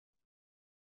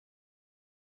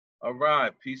All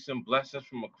right, peace and blessings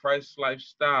from a Christ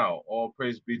lifestyle. All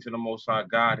praise be to the Most High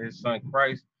God, His Son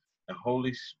Christ, and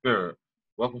Holy Spirit.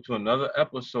 Welcome to another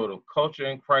episode of Culture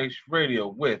in Christ Radio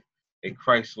with a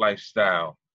Christ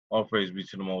lifestyle. All praise be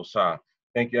to the Most High.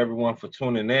 Thank you, everyone, for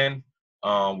tuning in.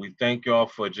 We thank y'all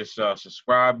for just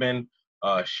subscribing,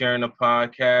 sharing the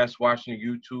podcast, watching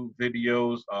YouTube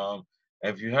videos.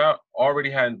 If you have already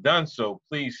hadn't done so,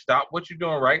 please stop what you're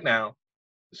doing right now.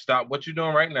 Stop what you're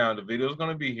doing right now. The video is going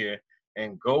to be here.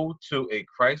 And go to a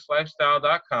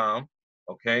christlifestyle.com,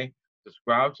 okay?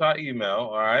 Subscribe to our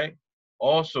email, all right?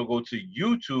 Also, go to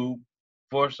YouTube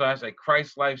 / a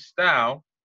Christ Lifestyle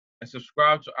and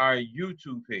subscribe to our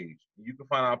YouTube page. You can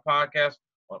find our podcast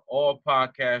on all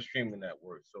podcast streaming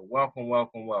networks. So welcome,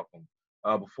 welcome, welcome.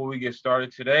 Before we get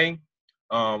started today,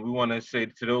 we want to say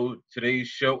today's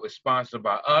show is sponsored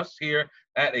by us here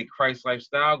at A Christ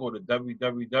Lifestyle. Go to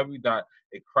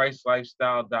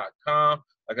www.achrисtlifestyle.com.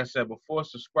 Like I said before,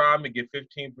 subscribe and get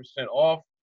 15% off.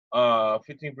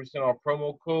 15% off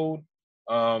promo code.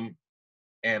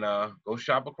 And go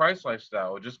shop a Christ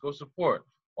Lifestyle or just go support.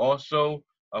 Also,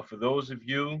 for those of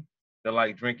you that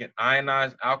like drinking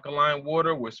ionized alkaline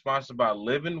water, we're sponsored by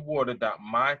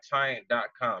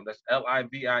livingwater.mytyant.com. That's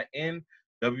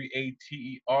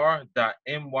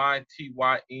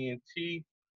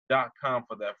LIVINWATER.MYTYENT.com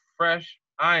for that fresh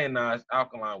ionized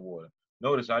alkaline water.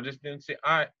 Notice I just didn't say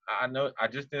I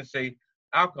just didn't say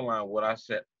alkaline water. I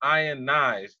said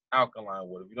ionized alkaline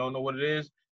water. If you don't know what it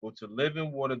is, go to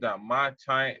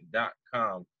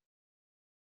livingwater.mytyant.com.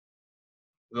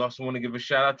 We also want to give a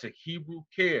shout out to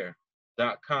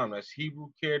HebrewCare.com. That's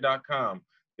HebrewCare.com.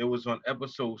 It was on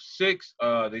episode 6.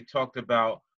 They talked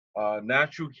about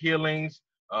natural healings,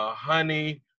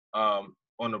 honey, on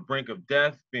the brink of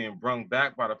death, being brought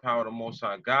back by the power of the Most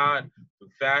High God, through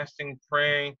fasting,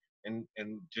 praying, and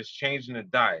just changing the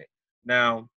diet.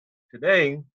 Now,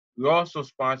 today, we're also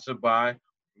sponsored by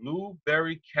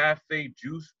Blueberry Cafe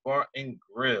Juice Bar and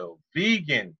Grill.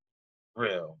 Vegan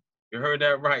grill. You heard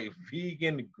that right.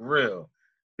 Vegan grill.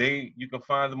 You can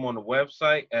find them on the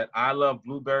website at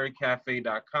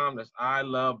iloveblueberrycafe.com. That's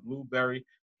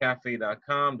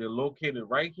iloveblueberrycafe.com. They're located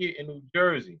right here in New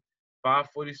Jersey,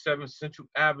 547 Central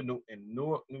Avenue in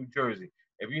Newark, New Jersey.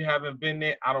 If you haven't been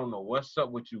there, I don't know what's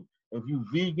up with you. If you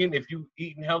vegan, if you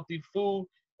eating healthy food,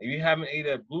 and you haven't ate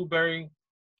at Blueberry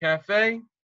Cafe,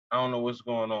 I don't know what's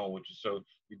going on with you. So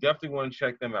you definitely want to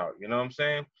check them out. You know what I'm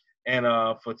saying? And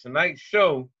for tonight's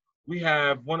show, we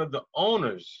have one of the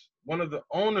owners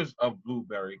of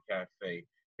Blueberry Cafe.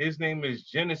 His name is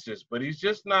Gennis, but he's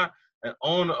just not an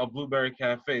owner of Blueberry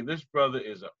Cafe. This brother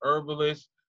is a herbalist.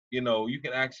 You know, you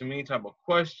can ask him any type of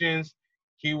questions.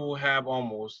 He will have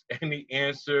almost any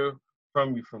answer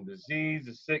from you, from disease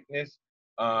to sickness.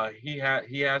 He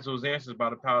has those answers by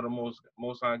the power of the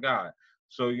Most High God.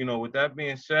 So, you know, with that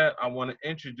being said, I want to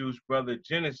introduce Brother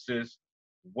Gennis.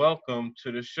 Welcome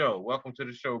to the show. Welcome to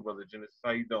the show, Brother Gennis.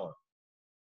 How you doing?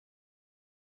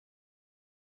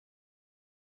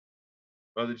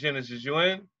 Brother Gennis, is you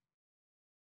in?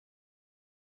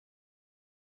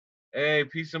 Hey,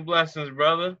 peace and blessings,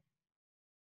 brother.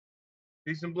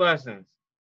 Peace and blessings.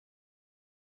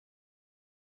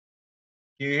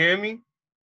 Can you hear me?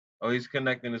 Oh, he's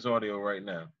connecting his audio right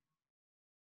now.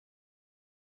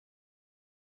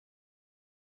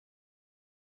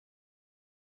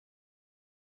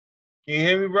 Can you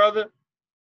hear me, brother?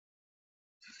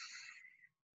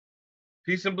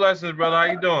 Peace and blessings, brother. How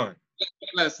you doing?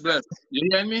 Bless. You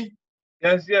hear me?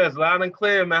 Yes, loud and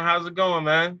clear, man. How's it going,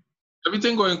 man?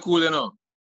 Everything going cool, you know.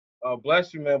 Oh,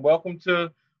 bless you, man. Welcome to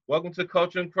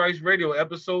Culture in Christ Radio,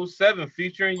 episode 7,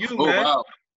 featuring you, man. Wow.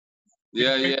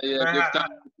 Yeah. Give time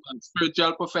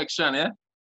spiritual perfection, yeah?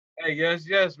 Hey,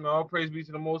 yes, man. All praise be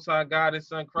to the Most High God, His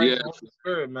Son Christ, and Holy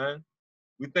Spirit, man.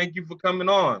 We thank you for coming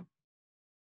on.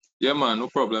 Yeah, man, no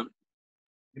problem.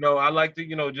 You know, I like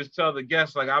to, just tell the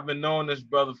guests, like, I've been knowing this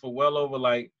brother for well over,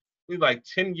 like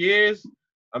 10 years.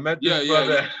 I met this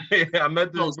brother. I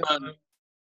met this brother.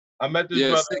 I met this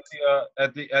brother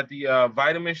at the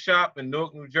vitamin shop in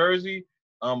Newark, New Jersey.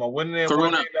 I went in there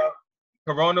one day,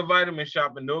 Corona Vitamin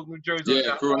Shop in Newark, New Jersey.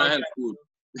 Yeah, Corona Health Food.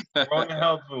 Corona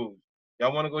Health Food.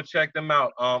 Y'all want to go check them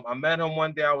out. I met him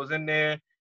one day. I was in there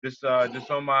just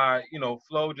on my,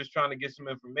 flow, just trying to get some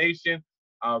information.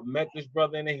 I met this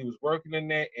brother in there. He was working in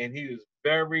there, and he was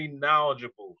very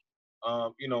knowledgeable.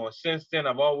 And since then,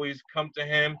 I've always come to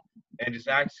him and just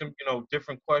asked him,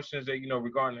 different questions that,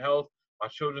 regarding health, my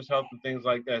children's health, and things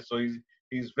like that. So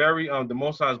he's very, the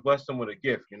Most High has blessed him with a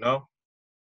gift,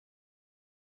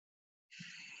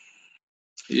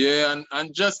 Yeah,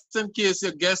 and just in case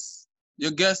your guests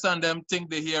your guests and them think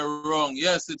they hear wrong.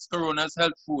 Yes, it's Corona's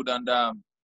health food, and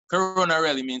Corona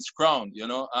really means crown, you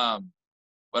know.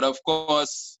 But of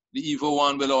course, the evil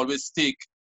one will always take,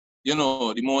 you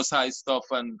know, the most high stuff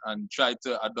and try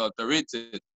to adulterate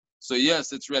it. So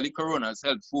yes, it's really Corona's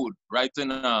health food, right in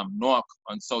Newark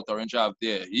on South Orange Ave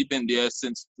there. He's been there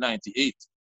since '98,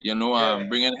 you know,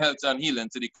 bringing health and healing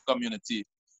to the community.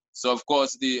 So of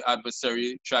course the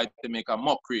adversary tried to make a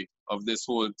mockery of this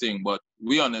whole thing, but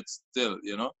we on it still,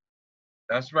 you know.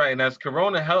 That's right. And as the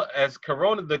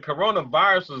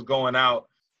coronavirus was going out,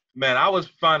 man, I was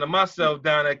finding myself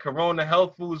down at Corona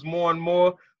Health Foods more and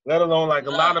more, let alone like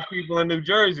a lot of people in New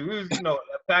Jersey. We was, you know,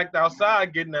 packed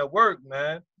outside getting at work,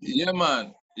 man. Yeah,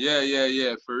 man.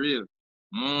 Yeah, for real.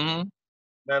 Mm-hmm.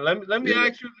 Now let me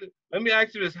ask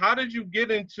you this. How did you get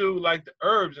into like the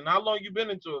herbs, and how long you been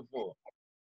into it for?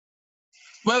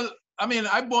 Well, I mean,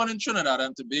 I born in Trinidad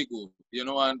and Tobago, you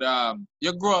know, and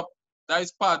you grow up, that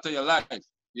is part of your life.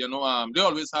 You know, they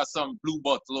always have some blue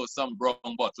bottle or some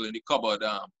brown bottle in the cupboard.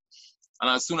 And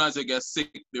as soon as you get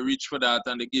sick, they reach for that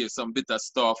and they give some bitter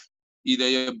stuff. Either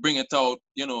you bring it out,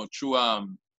 you know, through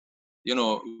you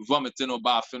know, vomiting or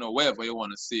bathing or whatever you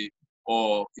want to say,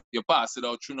 or you pass it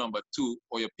out through number 2,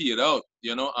 or you pee it out,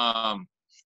 you know.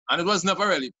 And it was never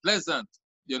really pleasant,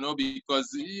 you know, because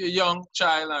you're a young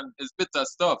child and it's bitter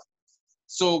stuff.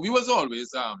 So we was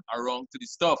always around to the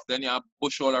stuff. Then you have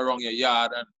bush all around your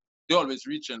yard and they always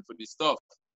reaching for the stuff.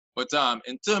 But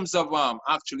in terms of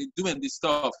actually doing this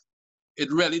stuff, it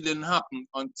really didn't happen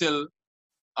until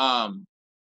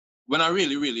when I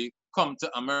really come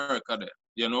to America there.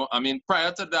 You know, I mean,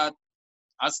 prior to that,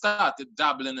 I started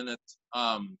dabbling in it,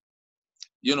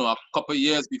 you know, a couple of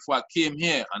years before I came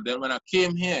here. And then when I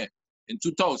came here in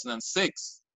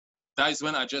 2006, that is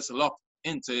when I just locked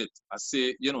into it. I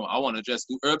say, you know, I want to just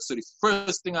do herbs. So the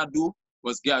first thing I do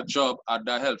was get a job at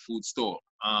the health food store.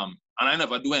 And I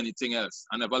never do anything else.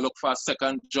 I never look for a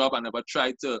second job. I never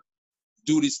tried to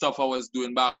do the stuff I was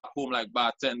doing back home, like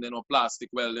bartending or plastic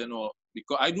welding, or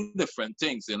because I do different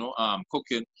things, you know,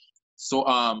 cooking. So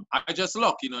I just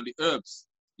lock in on the herbs.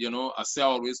 You know, I say I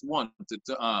always wanted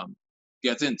to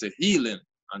get into healing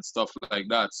and stuff like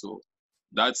that. So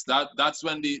that's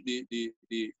when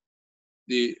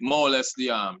the more or less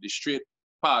the straight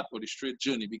path or the straight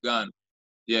journey began.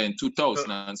 Yeah, in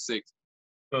 2006.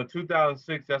 So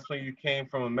 2006, that's when you came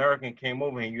from America and came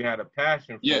over, and you had a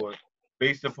passion for it,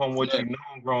 based upon what you know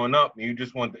growing up, and you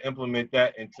just wanted to implement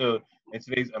that into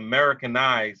today's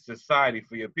Americanized society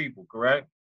for your people, correct?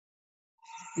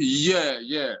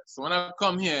 Yeah. So when I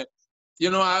come here,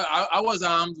 you know, I was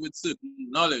armed with certain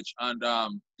knowledge, and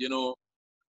you know,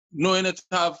 knowing that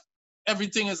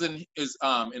everything is in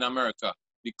America.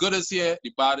 The good is here,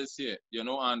 the bad is here, you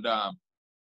know, and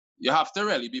you have to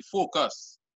really be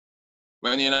focused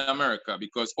when you're in America,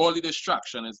 because all the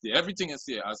distraction is there. Everything is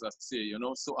here, as I say, you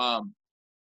know. So I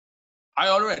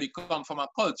already come from a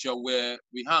culture where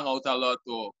we hang out a lot,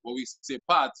 or what we say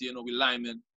party, you know, we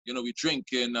liming, you know, we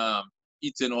drinking,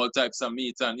 eating all types of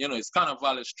meat, and, you know, it's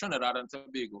carnivalish Trinidad and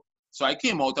Tobago. So I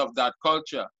came out of that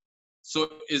culture. So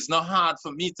it's not hard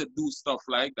for me to do stuff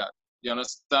like that, you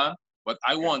understand? But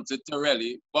I wanted to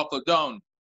really buckle down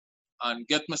and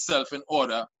get myself in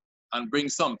order and bring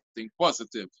something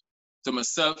positive to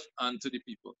myself and to the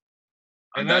people.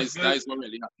 And that is what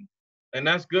really happened. And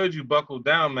that's good you buckled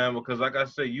down, man, because like I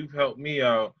said, you've helped me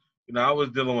out. You know, I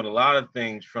was dealing with a lot of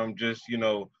things, from just, you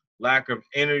know, lack of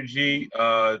energy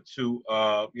to,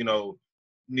 you know,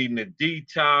 needing a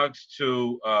detox,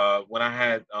 to when I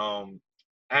had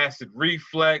acid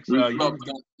reflux. Yeah,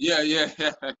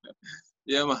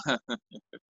 man.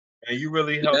 And you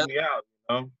really helped me out,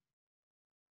 you know?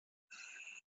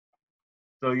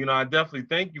 So, you know, I definitely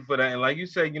thank you for that. And like you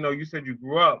said, you know, you said you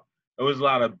grew up, there was a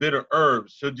lot of bitter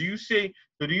herbs. So do you think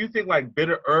like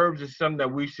bitter herbs is something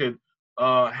that we should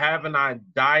have in our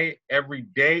diet every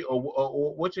day, or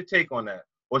what's your take on that?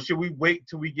 Or should we wait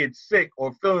till we get sick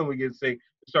or feeling we get sick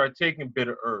to start taking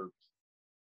bitter herbs?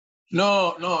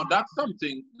 No, that's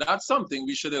something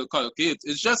we should inculcate.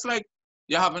 It's just like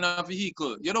you're having a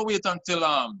vehicle. You don't wait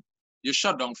until you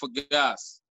shut down for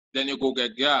gas, then you go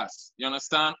get gas. You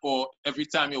understand? Or every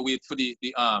time you wait for the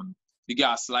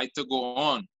gas light to go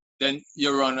on, then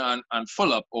you run and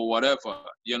full up or whatever.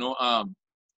 You know,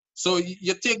 so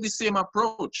you take the same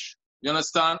approach. You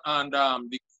understand? And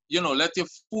you know, let your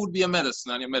food be a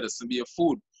medicine and your medicine be a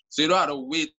food. So you don't have to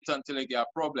wait until you get a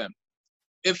problem.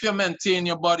 If you maintain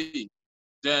your body,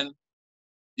 then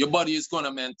your body is going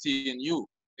to maintain you.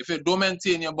 If you don't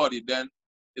maintain your body, then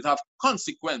it have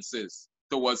consequences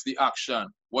towards the action.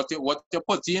 What you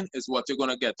put in is what you're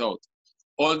going to get out.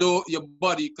 Although your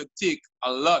body could take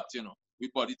a lot, you know, we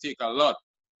body take a lot,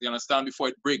 you understand, before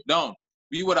it break down.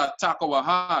 We would attack our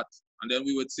heart, and then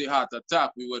we would say heart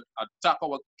attack. We would attack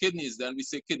our kidneys, then we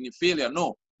say kidney failure.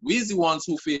 No, we're the ones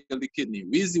who fail the kidney.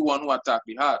 We're the one who attack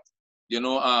the heart. You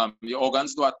know, your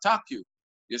organs do attack you.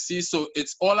 You see, so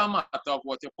it's all a matter of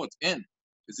what you put in.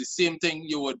 It's the same thing.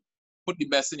 You would put the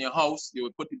best in your house. You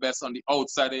would put the best on the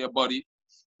outside of your body,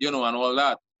 you know, and all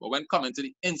that. But when coming to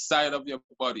the inside of your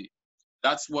body,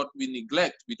 that's what we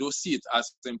neglect. We don't see it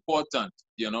as important,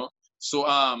 you know. So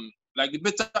like the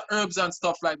bitter herbs and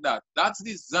stuff like that, that's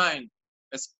designed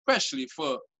especially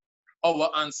for our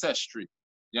ancestry.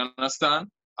 You understand?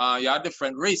 You have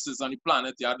different races on the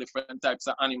planet, you have different types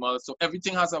of animals, so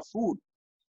everything has a food.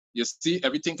 You see,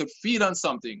 everything could feed on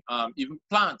something. Even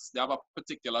plants, they have a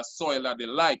particular soil that they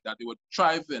like, that they would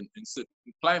thrive in certain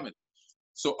climate.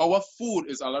 So our food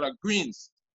is a lot of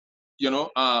greens, you know,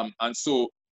 and so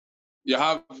you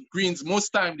have greens, most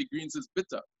time the greens is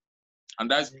bitter. And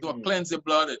that's what cleanse your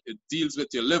blood. It deals with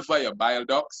your liver, your bile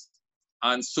ducts.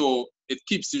 And so it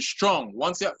keeps you strong.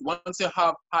 Once you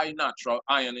have high natural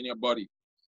iron in your body,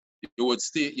 you would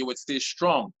stay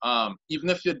strong. Even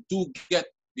if you do get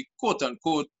the quote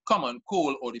unquote common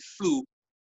cold or the flu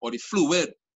or the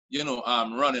fluid, you know,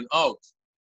 running out,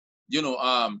 you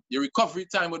know, your recovery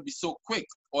time would be so quick,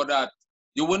 or that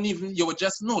you would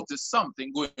just notice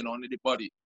something going on in the body,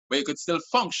 but you could still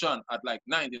function at like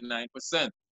 99%.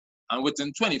 And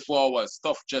within 24 hours,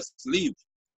 stuff just leave,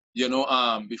 you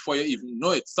know, before you even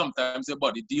know it. Sometimes your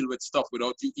body deal with stuff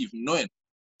without you even knowing.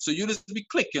 So you just be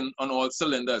clicking on all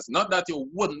cylinders. Not that you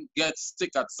wouldn't get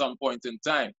sick at some point in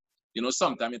time. You know,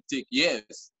 sometimes it take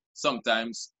years.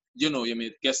 Sometimes, you know, you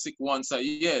may get sick once a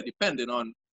year, depending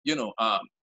on, you know,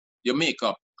 your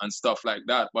makeup and stuff like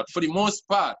that. But for the most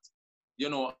part, you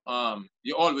know,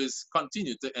 you always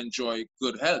continue to enjoy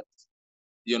good health,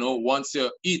 you know, once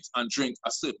you eat and drink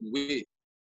a certain way.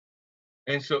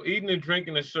 And so eating and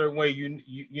drinking a certain way,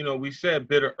 you know, we said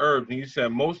bitter herbs, and you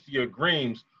said most of your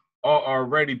greens are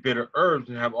already bitter herbs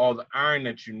and have all the iron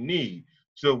that you need.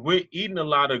 So if we're eating a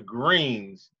lot of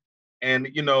greens, and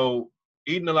you know,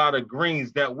 eating a lot of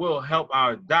greens, that will help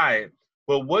our diet.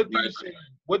 But what do you Right. say?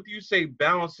 What do you say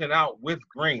balancing out with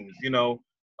greens? You know,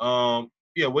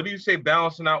 yeah, what do you say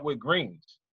balancing out with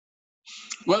greens?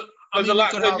 Well, I Because a mean, you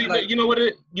lot, could because have like, you know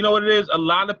what it is. A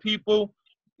lot of people,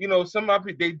 you know, some of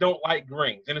people they don't like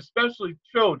greens, and especially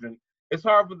children. It's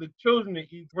hard for the children to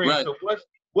eat greens. right. So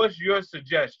what's your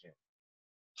suggestion?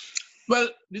 Well,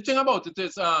 the thing about it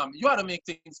is, you ought to make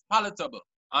things palatable.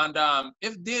 And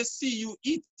if they see you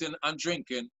eating and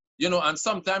drinking, you know, and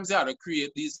sometimes they ought to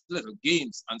create these little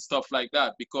games and stuff like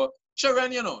that, because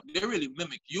children, you know, they really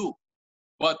mimic you.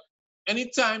 But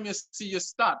anytime you see you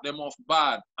start them off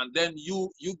bad, and then you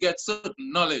get certain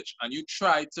knowledge and you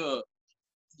try to,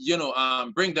 you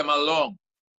know, bring them along,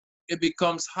 it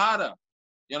becomes harder.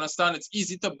 You understand? It's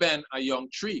easy to bend a young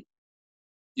tree,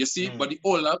 you see, but the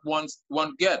older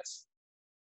one gets,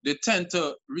 they tend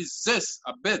to resist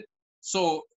a bit.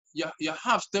 So you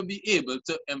have to be able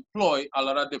to employ a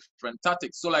lot of different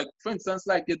tactics. So like, for instance,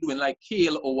 like you're doing like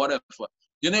kale or whatever,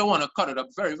 you may want to cut it up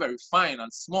very, very fine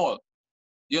and small,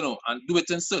 you know, and do it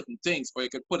in certain things, or you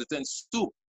could put it in soup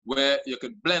where you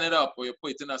could blend it up, or you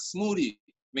put it in a smoothie,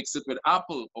 mix it with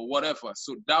apple or whatever.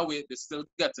 So that way they're still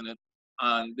getting it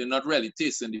and they're not really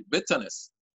tasting the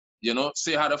bitterness, you know.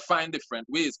 So you had to find different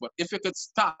ways. But if you could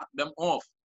start them off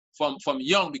from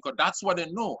young, because that's what they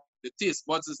know, the taste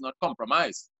buds is not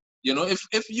compromised. You know,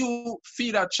 if you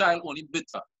feed a child only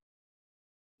bitter,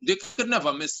 they could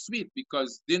never miss sweet,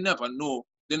 because they never know,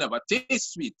 they never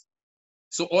taste sweet.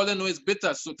 So all they know is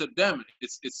bitter. So to them,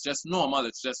 it's just normal.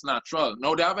 It's just natural.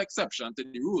 Now they have exception to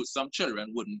the rules. Some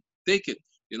children wouldn't take it.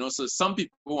 You know, so some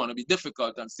people want to be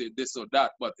difficult and say this or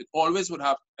that, but it always would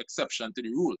have exception to the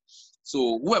rule.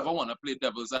 So whoever want to play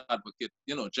devil's advocate,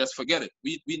 you know, just forget it.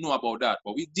 We know about that,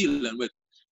 but we dealing with,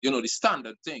 you know, the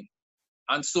standard thing.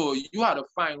 And so you have to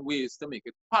find ways to make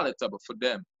it palatable for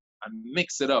them and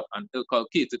mix it up and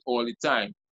inculcate it all the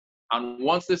time. And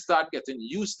once they start getting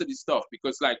used to the stuff,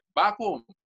 because like back home,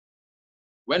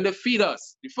 when they feed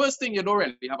us, the first thing, you don't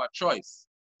really have a choice.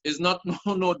 Is not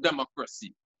no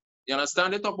democracy. You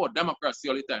understand? They talk about democracy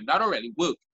all the time. That don't really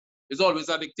work. It's always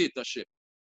a dictatorship.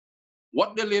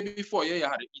 What they lay before you, you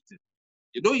had to eat it.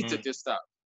 You don't eat it, you starve.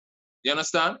 You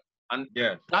understand? And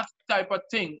Yes. that type of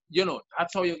thing, you know,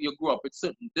 that's how you grow up with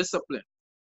certain discipline.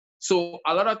 So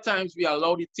a lot of times we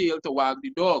allow the tail to wag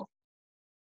the dog.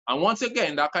 And once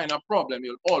again, that kind of problem,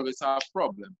 you'll always have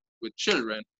problem with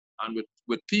children and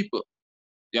with people.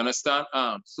 You understand?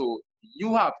 So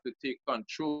you have to take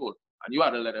control and you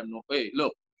have to let them know, hey,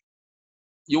 look,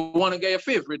 you want to get your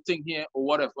favorite thing here or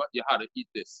whatever, you had to eat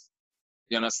this.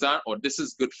 You understand? Or this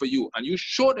is good for you. And you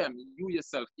show them you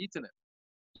yourself eating it.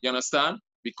 You understand?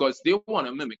 Because they want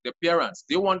to mimic their parents.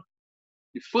 They want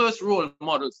the first role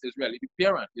models is really the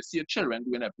parent. You see your children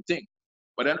doing everything.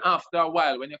 But then after a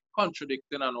while, when you're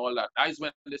contradicting and all that, that is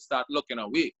when they start looking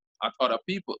away at other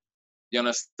people. You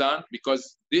understand?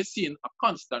 Because they see a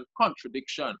constant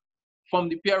contradiction from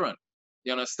the parent.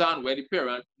 You understand? Where the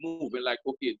parent moving like,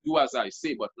 okay, do as I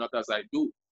say, but not as I do.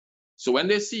 So when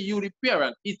they see you, the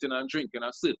parent, eating and drinking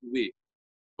a certain way,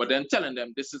 but then telling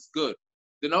them this is good,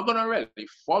 they're not going to really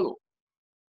follow.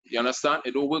 You understand?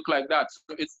 It don't work like that.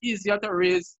 So it's easier to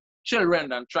raise children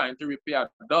than trying to repair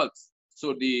adults.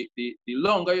 So the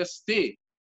longer you stay,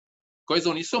 because it's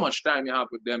only so much time you have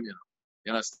with them,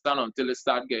 you understand, until they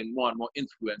start getting more and more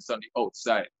influence on the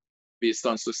outside based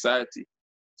on society.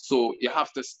 So you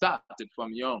have to start it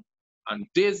from young. And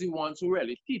they're the ones who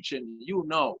really teaching you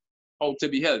now how to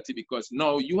be healthy, because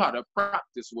now you had a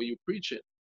practice where you preach it.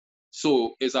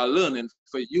 So it's a learning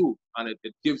for you, and it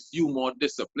gives you more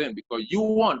discipline because you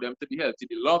want them to be healthy.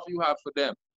 The love you have for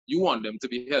them, you want them to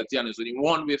be healthy, and there's only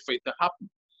one way for it to happen.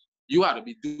 You have to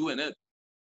be doing it,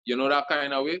 that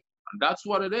kind of way, and that's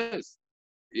what it is.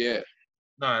 Yeah.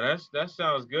 No, that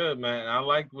sounds good, man. I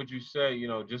like what you said.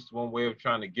 Just one way of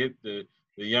trying to get the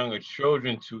younger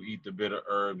children to eat the bitter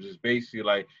herbs is basically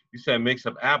like you said, mix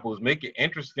up apples, make it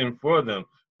interesting for them.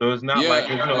 So it's not like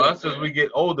us as we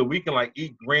get older, we can like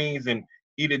eat greens and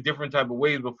eat it different type of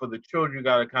ways, but for the children, you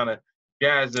got to kind of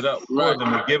jazz it up for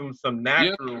them and give them some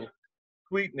natural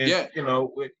sweetness,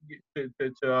 to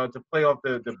play off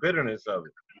the bitterness of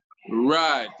it.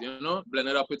 Right, blend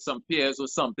it up with some pears or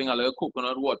something, a little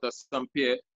coconut water, some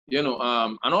pear, and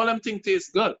all them things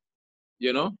taste good,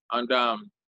 and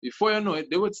before you know it,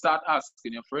 they would start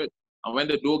asking you for it. And when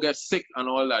they do get sick and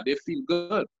all that, they feel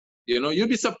good. You'd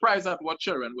be surprised at what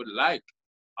children would like.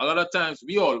 A lot of times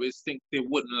we always think they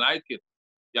wouldn't like it.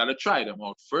 You gotta try them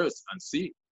out first and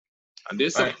see. And they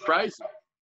surprise you.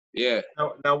 Yeah.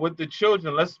 Now with the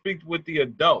children, let's speak with the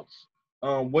adults.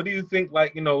 What do you think,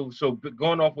 like, so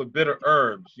going off with bitter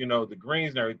herbs, the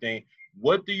greens and everything,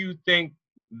 what do you think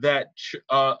that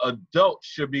adults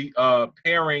should be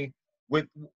pairing with?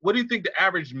 What do you think the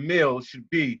average meal should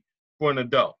be for an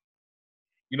adult?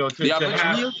 To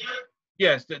have meal?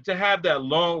 Yes, to have that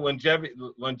long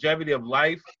longevity of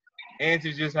life and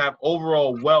to just have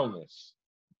overall wellness.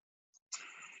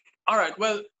 All right.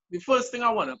 Well, the first thing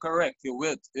I want to correct you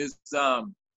with is the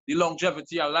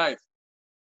longevity of life.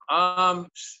 I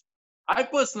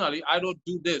personally, I don't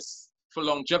do this for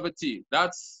longevity.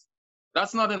 That's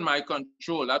not in my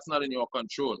control. That's not in your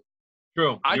control.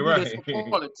 True. I do this for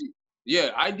quality.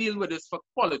 Yeah, I deal with this for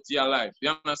quality of life.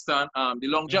 You understand? The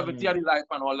longevity of the life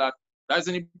and all that, that's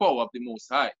in the power of the Most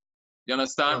High. You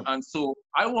understand? And so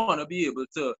I want to be able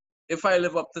to, if I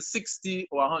live up to 60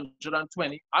 or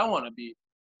 120, I want to be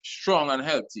strong and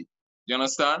healthy. You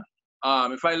understand?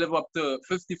 If I live up to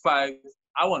 55,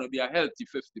 I want to be a healthy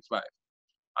 55.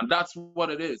 And that's what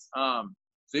it is. So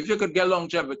if you could get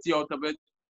longevity out of it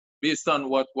based on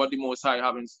what the Most High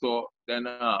have in store, then,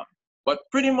 but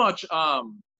pretty much,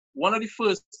 one of the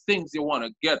first things you want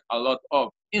to get a lot of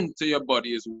into your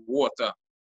body is water.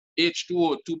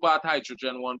 H2O, 2 part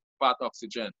hydrogen, 1 part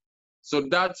oxygen. So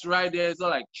that's right there is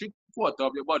like 3/4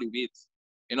 of your body weight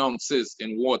in ounces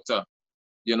in water.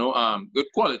 Good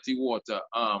quality water,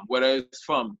 whether it's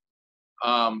from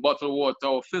bottled water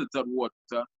or filtered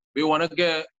water. We want to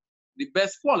get the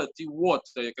best quality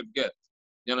water you could get.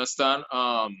 You understand?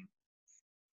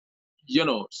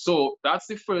 So that's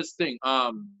the first thing.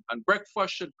 And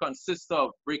breakfast should consist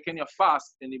of breaking your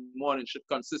fast in the morning should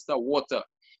consist of water.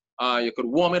 You could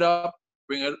warm it up,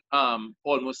 bring it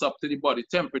almost up to the body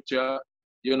temperature,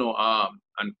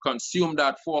 and consume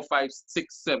that 4, 5,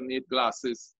 6, 7, 8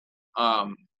 glasses.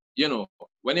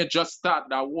 When you just start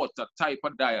that water type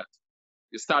of diet,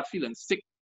 you start feeling sick.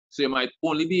 So you might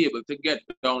only be able to get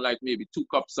down like maybe 2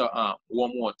 cups of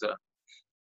warm water.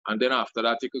 And then after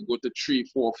that, you could go to 3,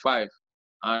 4, 5.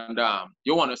 And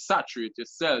you want to saturate your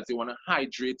cells. You want to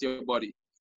hydrate your body.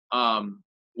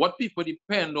 What people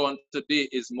depend on today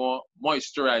is more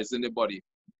moisturizing the body,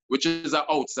 which is an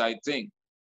outside thing.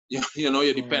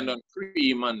 You depend on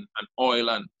cream and oil,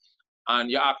 and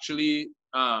you're actually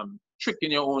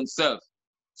tricking your own self.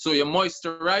 So you're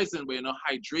moisturizing, but you're not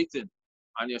hydrating.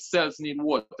 And your cells need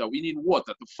water. We need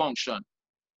water to function.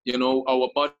 Our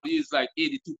body is like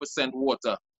 82%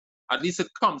 water. At least it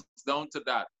comes down to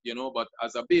that, but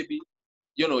as a baby,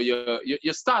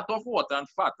 you start off water and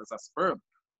fat as a sperm,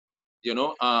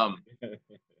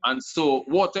 and so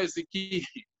water is the key.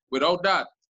 Without that,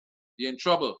 you're in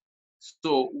trouble.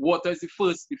 So water is the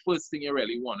first thing you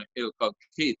really want to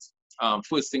inculcate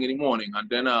first thing in the morning, and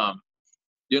then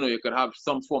you know, you could have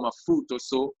some form of fruit or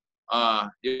so.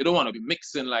 You don't want to be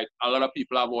mixing, like a lot of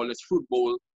people have all this fruit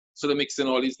bowl, so they're mixing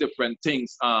all these different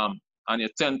things, and you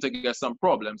tend to get some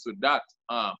problems with that.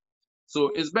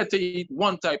 So it's better to eat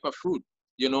one type of fruit,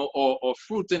 you know, or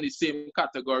fruit in the same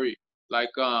category. Like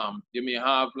you may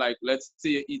have, like, let's say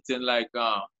you're eating like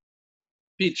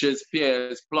peaches,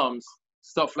 pears, plums,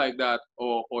 stuff like that,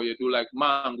 or you do like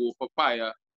mango,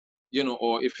 papaya, you know,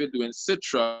 or if you're doing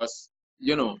citrus,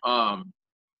 you know,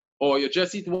 or you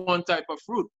just eat one type of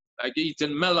fruit, like you're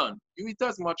eating melon. You eat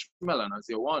as much melon as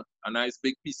you want, a nice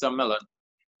big piece of melon.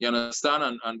 You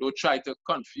understand? And don't try to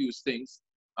confuse things.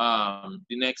 The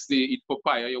next day, eat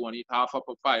papaya. You want to eat half a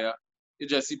papaya. You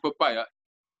just eat papaya.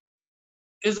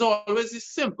 It's always the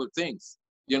simple things,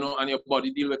 you know, and your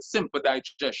body deal with simple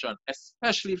digestion,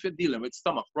 especially if you're dealing with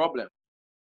stomach problem.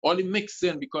 All the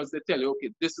mixing, because they tell you, okay,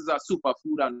 this is a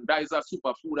superfood and that is a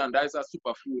superfood and that is a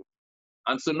superfood.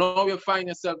 And so now you find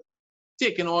yourself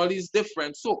taking all these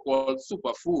different so-called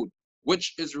superfood,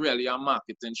 which is really a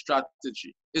marketing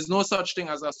strategy. There's no such thing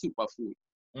as a superfood.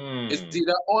 It's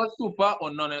either all super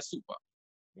or none is super.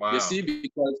 Wow. You see,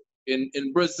 because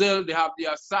in Brazil, they have the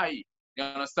acai. You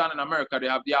understand? In America, they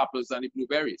have the apples and the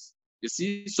blueberries. You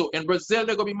see, so in Brazil,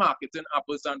 they're going to be marketing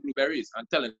apples and blueberries and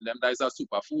telling them that is a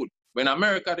superfood. When in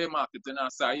America, they're marketing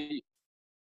acai.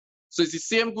 So it's the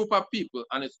same group of people,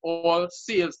 and it's all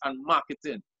sales and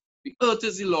marketing. The earth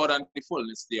is the Lord and the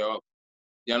fullness thereof.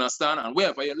 You understand? And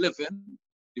wherever you're living,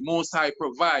 the Most High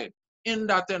provide in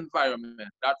that environment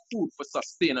that food for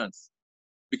sustenance.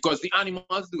 Because the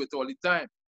animals do it all the time.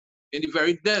 In the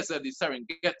very desert, the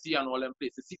Serengeti and all them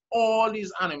places, see all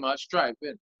these animals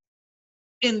thriving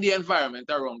in the environment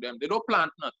around them. They don't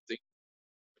plant nothing.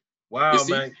 Wow, you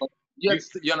see? man. Yes,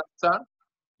 you understand?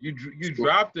 You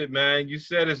dropped it, man. You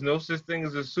said there's no such thing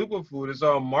as a superfood. It's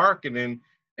all marketing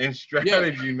and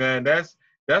strategy, man. That's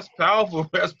powerful.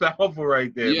 That's powerful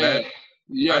right there, man.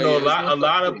 Yeah, I know a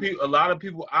lot of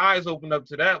people eyes open up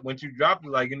to that once you dropped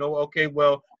it. Like, you know, okay,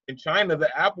 well, in China the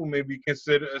apple may be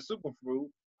considered a superfood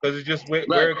because it's just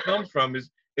where it comes from.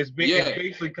 It's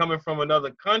basically coming from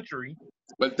another country.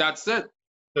 But that's it.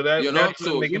 So that's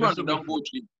what making it a superfood.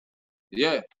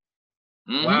 Yeah.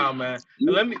 Wow, man.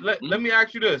 And let me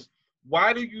ask you this.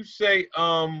 Why do you say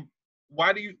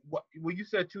well, you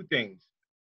said two things.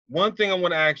 One thing I'm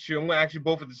going to ask you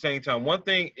both at the same time. One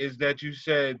thing is that you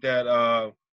said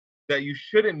that that you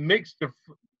shouldn't mix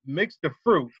the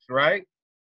fruits, right?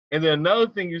 And then another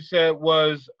thing you said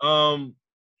was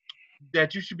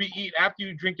that you should be eating after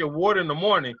you drink your water in the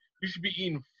morning. You should be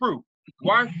eating fruit.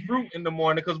 Why fruit in the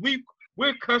morning? Because we're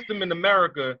accustomed in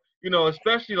America, you know,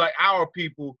 especially like our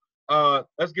people.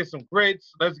 Let's get some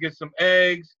grits. Let's get some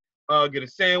eggs. Get a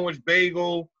sandwich,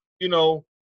 bagel. You know,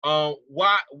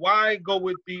 why go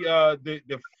with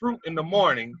the fruit in the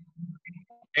morning,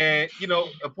 and you know,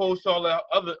 opposed to all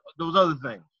those other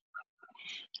things?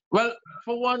 Well,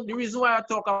 for one, the reason why I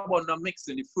talk about not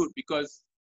mixing the fruit, because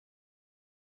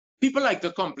people like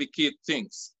to complicate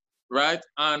things, right?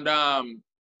 And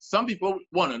some people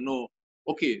want to know,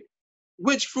 okay,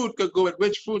 which fruit could go with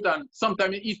which fruit, and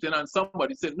sometimes you eat it and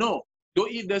somebody said, no,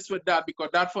 don't eat this with that because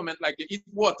that ferment, like you eat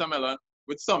watermelon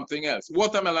with something else.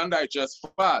 Watermelon digests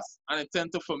fast and it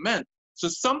tends to ferment. So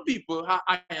some people have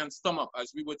iron stomach,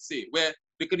 as we would say, where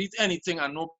they could eat anything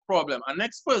and no problem. And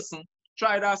next person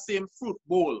try that same fruit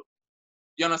bowl,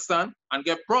 you understand, and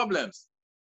get problems.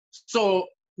 So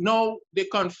now they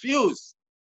confuse.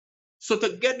 So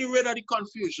to get rid of the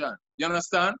confusion, you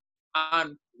understand,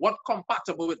 and what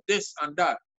compatible with this and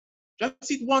that,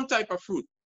 just eat one type of fruit.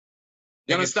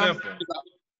 You understand?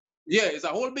 It's a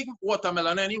whole big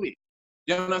watermelon anyway.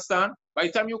 You understand? By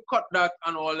the time you cut that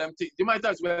and all them things, you might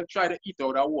as well try to eat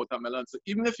out that watermelon. So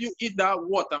even if you eat that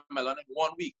watermelon in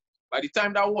 1 week, by the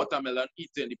time that watermelon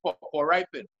eaten, the pawpaw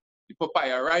ripen, the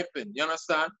papaya ripen. You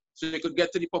understand? So you could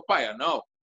get to the papaya now.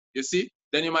 You see?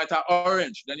 Then you might have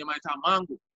orange. Then you might have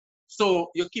mango. So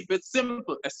you keep it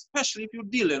simple, especially if you're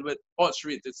dealing with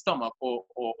ulcerated stomach or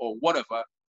whatever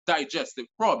digestive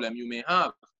problem you may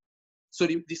have. So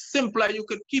the simpler you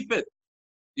could keep it,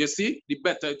 you see, the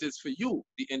better it is for you,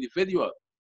 the individual,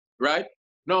 right?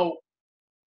 Now,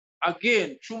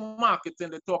 again, through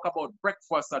marketing, they talk about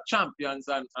breakfast of champions,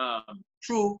 and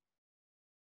through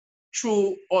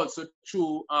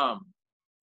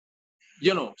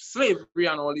you know, slavery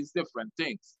and all these different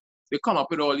things. They come up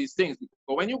with all these things.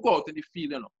 But when you go out in the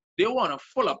field, you know, they want to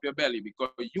fill up your belly because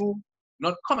you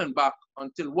not coming back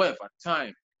until whatever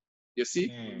time. You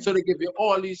see? So they give you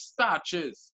all these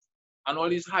starches and all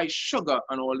these high sugar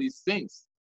and all these things.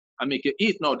 and make you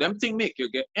eat. Now, them thing make you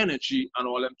get energy and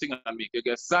all them thing and make you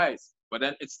get size. But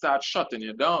then it starts shutting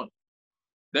you down.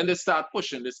 Then they start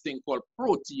pushing this thing called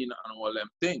protein and all them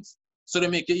things. So they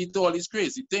make you eat all these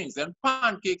crazy things. Then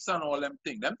pancakes and all them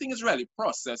things. Them things is really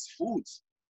processed foods.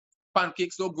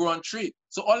 Pancakes don't grow on tree.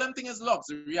 So all them things is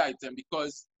luxury item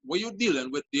because what you're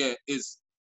dealing with there is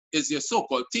your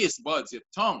so-called taste buds, your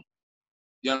tongue.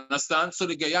 You understand? So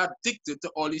they get you addicted to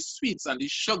all these sweets and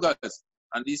these sugars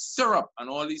and these syrup and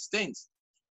all these things.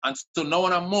 And so now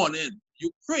in the morning,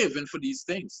 you're craving for these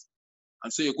things.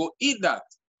 And so you go eat that.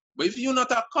 But if you're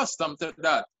not accustomed to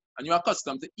that, and you're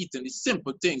accustomed to eating the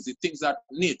simple things, the things that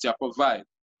nature provide,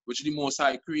 which the Most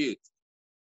High create,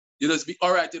 you just be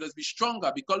all right, you just be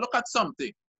stronger. Because look at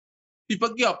something.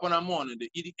 People get up in the morning, they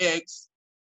eat the eggs,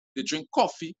 they drink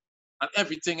coffee, and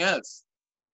everything else.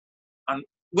 And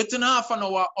within half an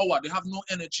hour, they have no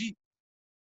energy.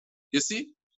 You see?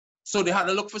 So they had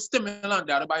to look for stimulant.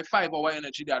 They had to buy 5-hour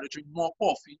energy. They had to drink more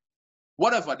coffee.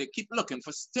 Whatever. They keep looking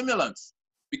for stimulants.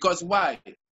 Because why?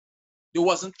 They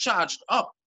wasn't charged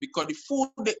up. Because the food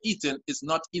they're eating is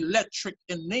not electric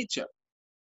in nature.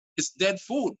 It's dead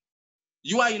food.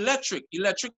 You are electric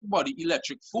body,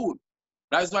 electric food.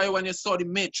 That's why when you saw the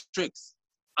Matrix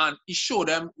and he showed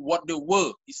them what they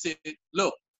were, he said,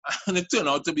 look, and it turned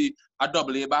out to be a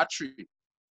AA battery.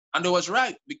 And they was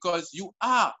right, because you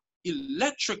are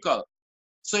electrical.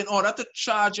 So in order to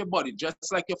charge your body, just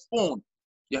like your phone,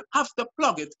 you have to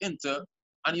plug it into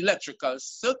an electrical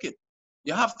circuit.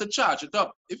 You have to charge it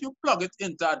up. If you plug it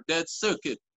into a dead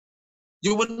circuit,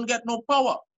 you wouldn't get no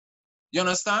power. You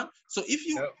understand? So if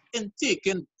you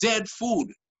intaking dead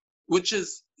food, which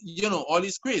is, all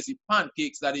these crazy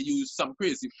pancakes that they use some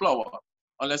crazy flour,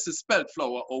 unless it's spelt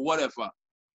flour or whatever,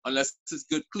 unless it's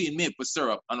good clean maple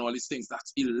syrup and all these things,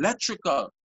 that's electrical.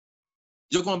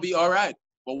 You're going to be all right.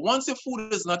 But once your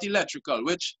food is not electrical,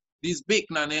 which these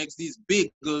bacon and eggs, these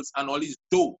bagels and all these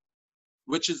dough,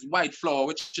 which is white flour,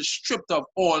 which is stripped of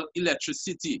all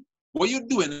electricity, what you're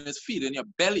doing is feeding your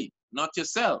belly, not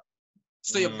yourself.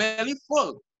 So your belly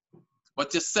full,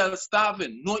 but your cell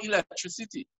starving, no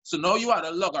electricity. So now you are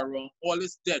to lug around all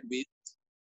this dead weight,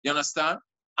 you understand?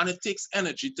 And it takes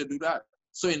energy to do that.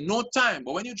 So in no time,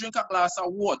 but when you drink a glass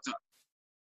of water,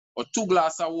 or 2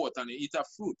 glasses of water and you eat a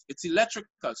fruit, it's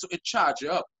electrical, so it charges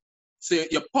you up. So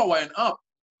you're powering up.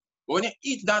 But when you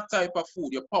eat that type of food,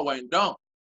 you're powering down.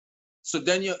 So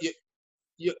then you're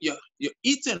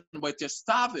eating, but you're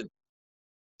starving.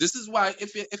 This is why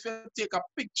if you take a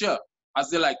picture, as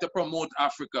they like to promote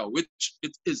Africa, which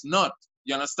it is not,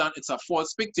 you understand? It's a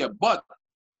false picture. But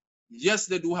yes,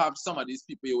 they do have some of these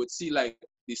people you would see like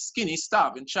the skinny,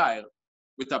 starving child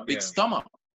with a big stomach.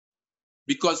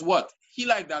 Because what? He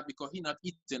like that because he not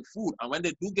eating food. And when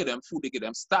they do get them food, they get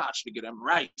them starch, they get them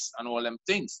rice and all them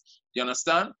things. You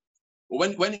understand?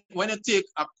 When you take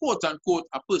a quote unquote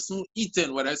a person who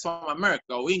eating, whether it's from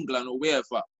America or England or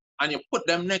wherever, and you put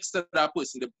them next to that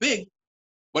person, they're big,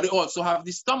 but they also have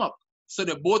the stomach. So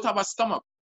they both have a stomach.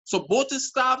 So both is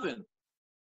starving.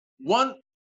 One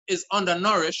is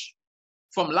undernourished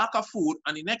from lack of food,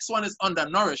 and the next one is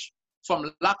undernourished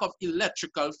from lack of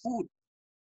electrical food.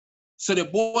 So they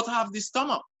both have the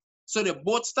stomach. So they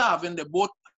both starving, they both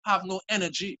have no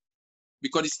energy.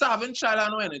 Because the starving child has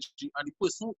no energy, and the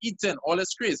person who eating all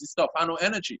this crazy stuff has no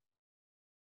energy.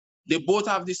 They both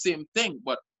have the same thing,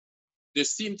 but they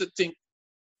seem to think,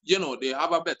 they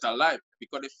have a better life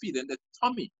because they feed in the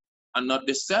tummy and not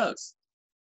the cells.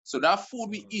 So that food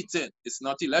we eating is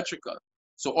not electrical.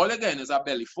 So all again is a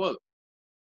belly full.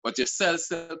 But your cells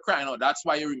still crying out. That's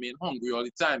why you remain hungry all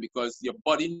the time, because your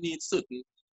body needs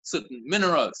certain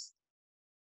minerals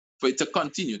for it to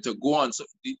continue to go on. So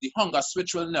the hunger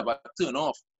switch will never turn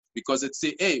off, because it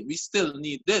say, hey, we still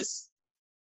need this.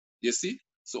 You see?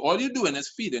 So all you're doing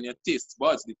is feeding your taste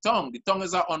buds. The tongue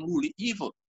is an unruly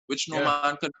evil, which no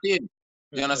man can tame.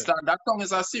 You understand? That tongue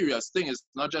is a serious thing. It's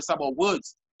not just about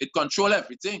words. It controls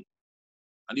everything.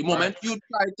 And the moment you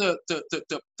try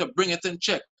to bring it in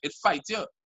check, it fights you.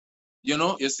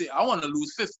 You say, I want to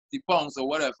lose 50 pounds or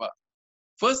whatever.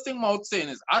 First thing mouth saying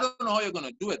is, I don't know how you're going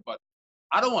to do it, but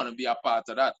I don't want to be a part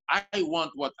of that. I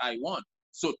want what I want.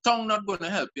 So tongue not going to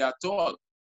help you at all.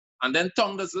 And then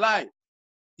tongue does lie.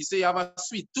 He say you have a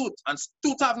sweet tooth, and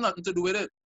tooth have nothing to do with it.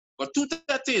 But tooth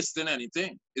is tasting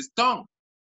anything. It's tongue.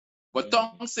 But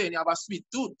tongue saying you have a sweet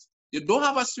tooth. You don't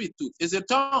have a sweet tooth. It's your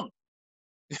tongue.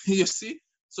 You see?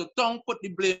 So tongue put the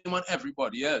blame on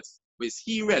everybody else. But is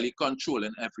he really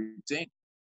controlling everything?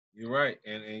 You're right.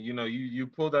 And you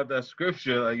pulled out that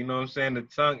scripture, what I'm saying? The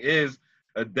tongue is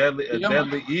a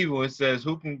deadly evil. It says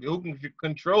who can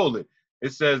control it?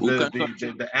 It says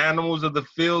the animals of the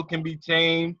field can be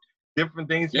tamed, different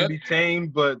things can Yep. be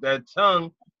tamed, but that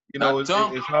tongue, That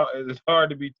tongue. it's hard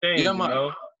to be Yeah, tamed,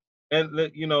 man.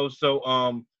 And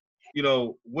so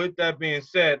with that being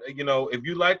said, if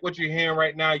you like what you're hearing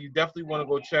right now, you definitely want to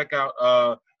go check out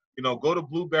go to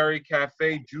Blueberry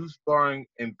Cafe, Juice Bar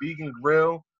and Vegan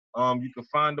Grill. You can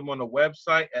find them on the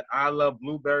website at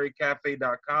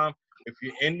iloveblueberrycafe.com. If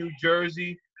you're in New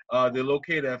Jersey, they're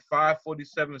located at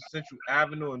 547 Central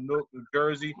Avenue in Newark, New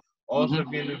Jersey. Also, if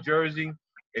you're in New Jersey,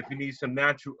 if you need some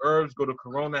natural herbs, go to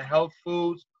Corona Health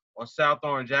Foods on South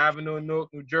Orange Avenue in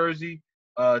Newark, New Jersey.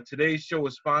 Today's show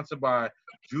is sponsored by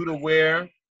Judah Wear.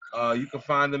 You can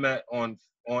find them on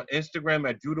Instagram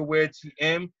at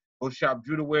JudahWearTM. Go shop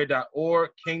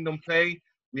JudahWear.org. Kingdom Pay.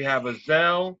 We have a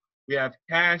Zelle. We have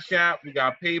Cash App. We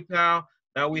got PayPal.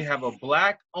 Now we have a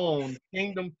Black-owned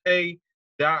KingdomPay.com.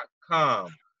 All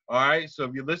right. So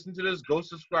if you listen to this, go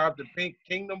subscribe to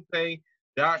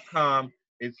KingdomPay.com.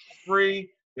 It's free.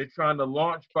 They're trying to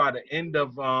launch by the end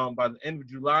of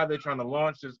July. They're trying to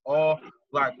launch this all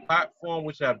Black platform,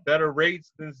 which have better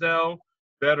rates than Zelle,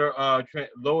 better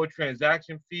lower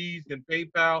transaction fees than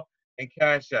PayPal and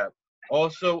Cash App.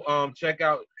 Also, check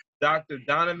out Dr.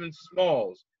 Donovan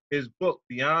Smalls, his book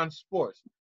Beyond Sports,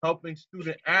 helping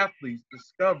student athletes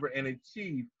discover and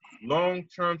achieve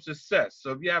long-term success.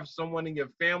 So if you have someone in your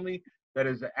family that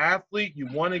is an athlete, you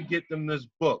want to get them this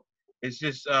book. It's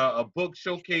just a book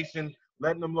showcasing,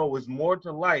 letting them know it's more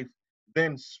to life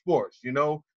than sports,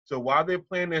 So while they're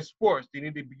playing their sports, they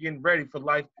need to begin ready for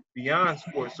life beyond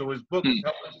sports. So his book is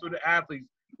helping student athletes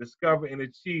discover and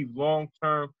achieve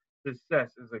long-term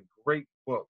success. It's a great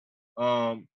book.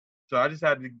 So I just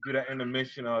had to do that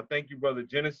intermission. Thank you, Brother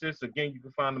Genesis. Again, you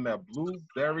can find them at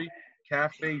Blueberry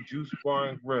Cafe, Juice Bar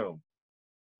and Grill.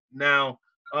 Now,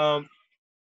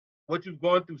 what you've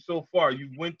gone through so far, you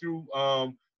went through,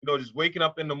 just waking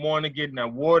up in the morning, getting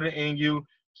that water in you,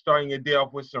 starting your day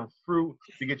off with some fruit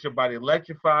to get your body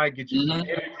electrified, get you some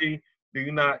energy. Do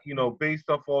you not, based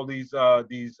off all these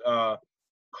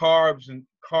carbs and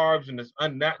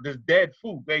this dead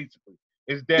food, basically.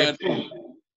 It's dead food.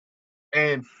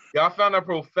 And y'all found out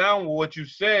profound with what you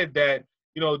said that,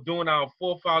 during our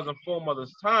forefathers and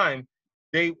foremothers' time,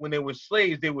 when they were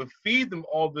slaves, they would feed them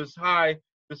all this high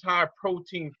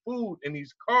protein food and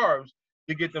these carbs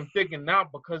to get them thickened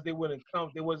out because they wasn't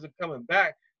coming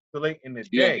back till late in the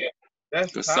day.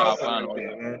 That's powerful,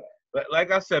 man. But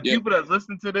like I said, people that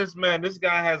listen to this, man, this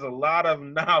guy has a lot of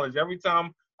knowledge. Every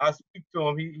time I speak to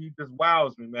him, he just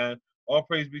wows me, man. All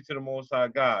praise be to the Most High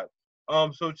God.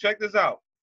 So check this out.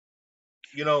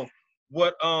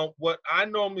 What I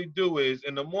normally do is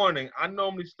in the morning, I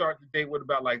normally start the day with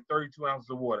about like 32 ounces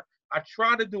of water. I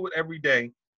try to do it every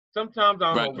day. Sometimes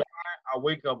I don't know why I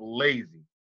wake up lazy.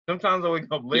 Sometimes I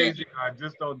wake up lazy and I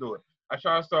just don't do it. I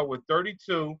try to start with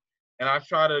 32 and I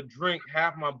try to drink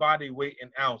half my body weight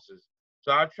in ounces.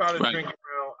 So I try to drink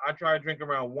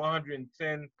around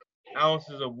 110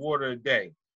 ounces of water a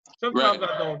day. Sometimes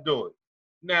I don't do it.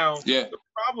 Now, the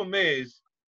problem is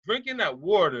drinking that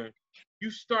water,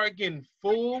 you start getting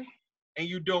full and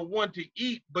you don't want to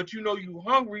eat, but you're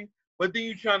hungry, but then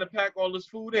you're trying to pack all this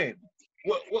food in.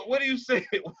 What do you say?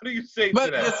 What do you say to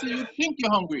that? But you see, you think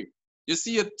you're hungry. You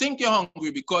think you're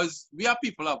hungry because we are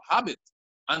people of habit.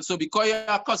 And so because you're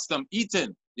accustomed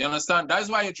eating, you understand? That's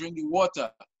why you drink the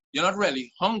water. You're not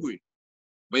really hungry,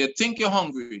 but you think you're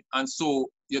hungry. And so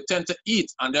you tend to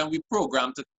eat. And then we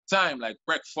program to time like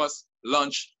breakfast,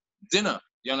 lunch, dinner.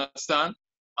 You understand?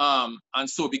 And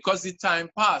so because the time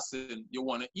passing, you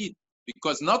want to eat.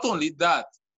 Because not only that,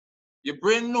 your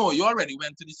brain know you already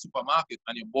went to the supermarket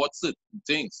and you bought certain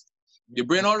things. Your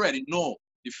brain already know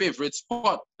the favorite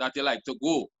spot that you like to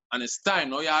go. And it's time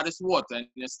now you have this water in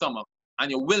your stomach and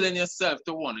you're willing yourself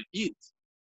to want to eat.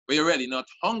 But you're really not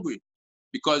hungry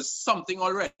because something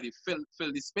already filled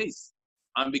the space.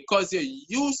 And because you're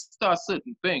used to a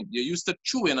certain thing, you're used to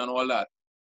chewing and all that,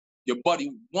 your body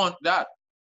want that.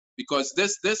 Because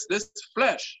this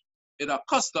flesh is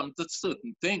accustomed to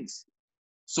certain things.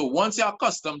 So once you're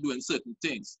accustomed doing certain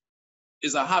things,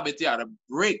 it's a habit you have to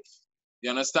break. You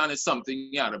understand? It's something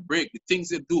you have to break. The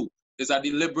things you do is a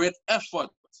deliberate effort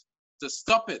to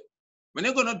stop it. When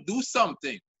you're going to do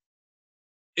something,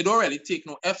 it already takes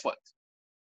no effort.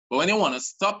 But when you want to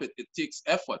stop it, it takes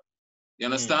effort. You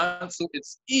understand? So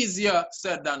it's easier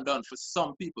said than done for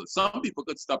some people. Some people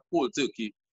could stop cold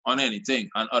turkey on anything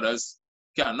and others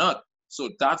cannot. So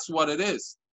that's what it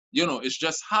is. It's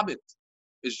just habit.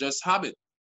 It's just habit.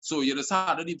 So you just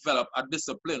have to develop a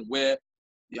discipline where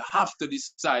you have to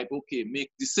decide, okay, make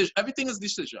decisions. Everything is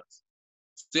decisions.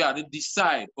 So you have to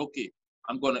decide, okay,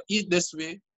 I'm going to eat this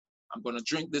way. I'm going to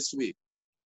drink this way.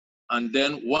 And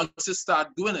then once you start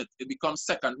doing it, it becomes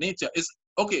second nature. It's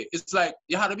okay. It's like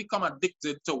you had to become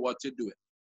addicted to what you're doing.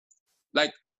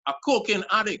 Like a cocaine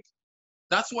addict.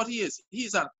 That's what he is.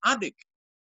 He's an addict.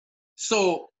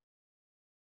 So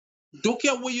don't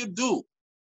care what you do.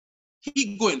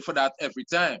 He going for that every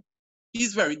time.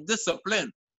 He's very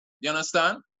disciplined. You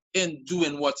understand? In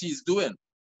doing what he's doing.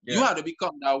 Yeah. You had to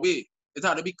become that way. It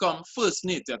had to become first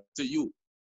nature to you.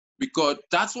 Because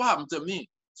that's what happened to me.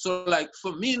 So like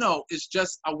for me now, it's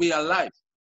just a way of life.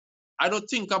 I don't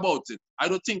think about it. I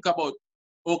don't think about,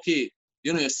 okay,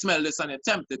 you know, you smell this and you're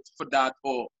tempted for that,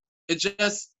 or it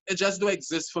just don't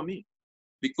exist for me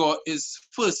because it's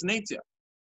first nature.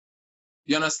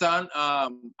 You understand?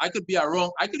 I could be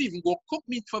wrong. I could even go cook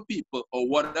meat for people or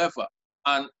whatever,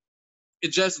 and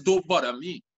it just don't bother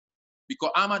me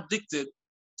because I'm addicted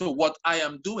to what I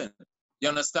am doing. You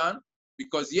understand?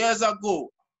 Because years ago,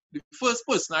 the first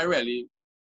person I really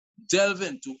delved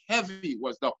into heavy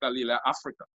was Dr. Lila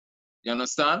Africa. You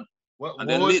understand? What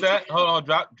was that? Hold on,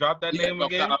 drop that name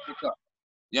Dr. again. Africa.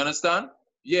 You understand?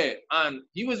 Yeah, and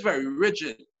he was very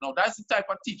rigid. Now, that's the type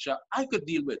of teacher I could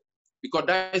deal with because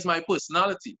that is my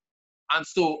personality. And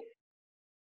so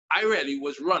I really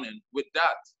was running with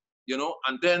that, you know,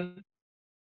 and then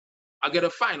I get to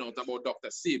find out about Dr.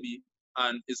 Sebi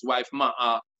and his wife,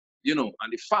 you know,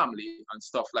 and the family and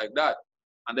stuff like that.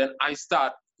 And then I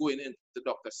start going into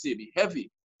Dr. Sebi heavy.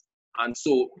 And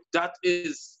so that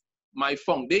is my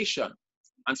foundation.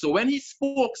 And so when he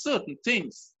spoke certain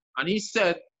things, and he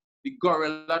said, the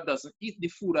gorilla doesn't eat the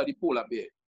food of the polar bear,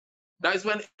 that is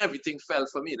when everything fell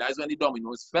for me. That is when the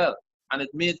dominoes fell. And it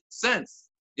made sense.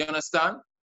 You understand?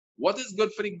 What is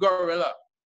good for the gorilla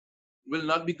will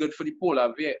not be good for the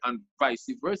polar bear, and vice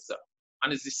versa.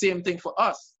 And it's the same thing for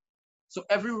us. So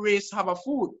every race have a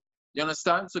food. You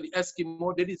understand? So the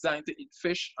Eskimo, they designed to eat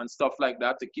fish and stuff like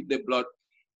that to keep their blood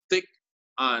thick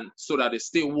and so that they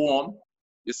stay warm.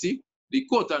 You see? The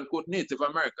quote-unquote Native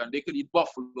American, they could eat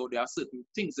buffalo. There are certain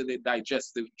things in their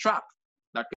digestive tract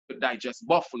that could digest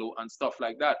buffalo and stuff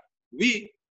like that.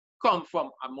 We come from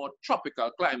a more tropical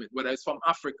climate, whether it's from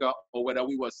Africa or whether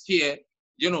we was here,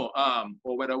 you know,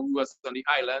 or whether we was on the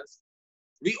islands.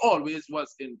 We always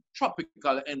was in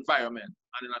tropical environment.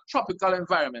 And in a tropical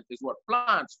environment is what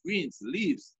plants, greens,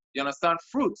 leaves, you understand,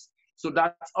 fruits. So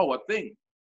that's our thing,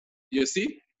 you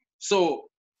see? So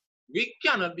we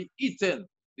cannot be eating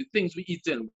the things we eat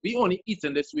in. We only eat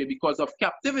in this way because of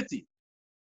captivity.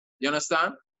 You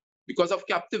understand? Because of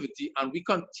captivity, and we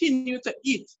continue to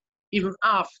eat even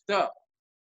after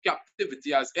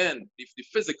captivity has ended, the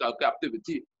physical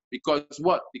captivity. Because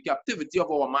what? The captivity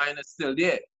of our mind is still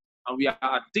there. And we are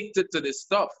addicted to this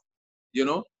stuff, you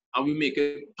know, and we make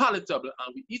it palatable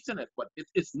and we eat in it, but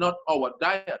it's not our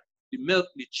diet. The milk,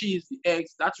 the cheese, the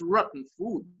eggs, that's rotten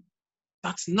food.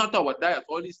 That's not our diet.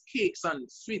 All these cakes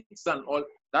and sweets and all,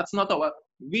 that's not our,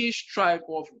 we strive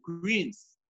of greens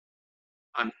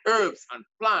and herbs and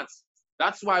plants.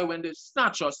 That's why when they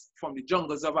snatch us from the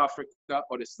jungles of Africa,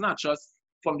 or they snatch us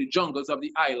from the jungles of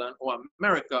the island or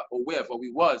America or wherever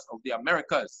we was, of the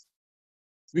Americas,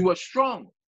 we were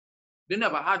strong. They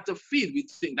never had to feed, we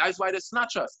think. That's why they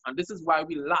snatch us. And this is why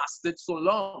we lasted so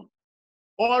long.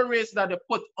 All race that they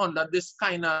put under this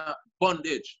kind of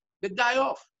bondage, they die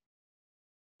off.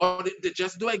 Or they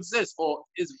just don't exist, or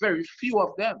it's very few of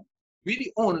them. We're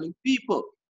the only people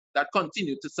that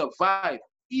continue to survive,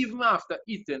 even after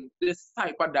eating this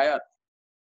type of diet.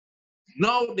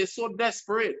 Now they're so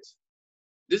desperate.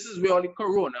 This is where all the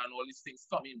corona and all these things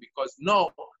come in, because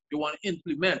now they want to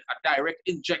implement a direct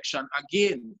injection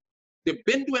again. They've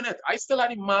been doing it. I still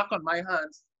had a mark on my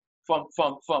hands from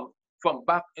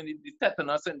back in the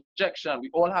tetanus injection.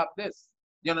 We all have this.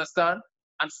 You understand?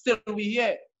 And still we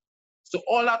here. So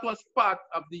all that was part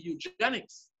of the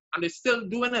eugenics. And they're still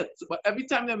doing it. But every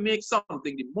time they make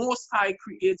something, the Most High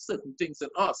creates certain things in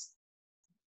us.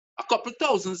 A couple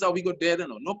thousands that we go dead, you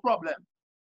know, no problem.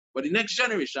 But the next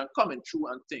generation coming through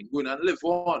and going and live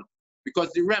on.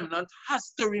 Because the remnant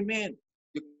has to remain.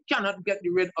 You cannot get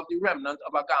rid of the remnant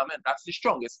of a garment. That's the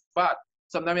strongest part.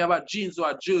 Sometimes you have a jeans or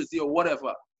a jersey or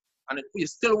whatever, and you're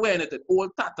still wearing it, an old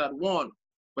tattered one.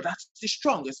 But that's the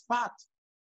strongest part.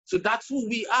 So that's who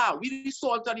we are. We're the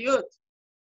salt of the earth.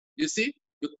 You see?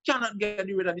 You cannot get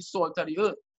rid of the salt of the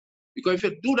earth. Because if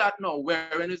you do that now,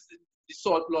 wherein the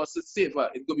salt lost its savor,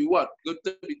 it could be what? Good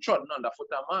to be trodden underfoot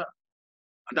of man.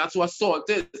 And that's what salt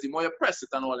is. The more you press it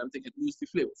and all them things, it loses the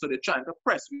flavor. So they're trying to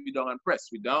press we down and press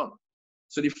we down.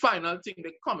 So the final thing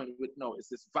they're coming with now is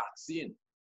this vaccine.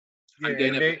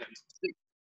 Yeah,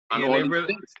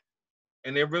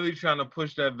 and they're really trying to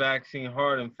push that vaccine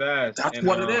hard and fast. That's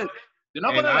what it is. They're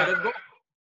not going to let it go.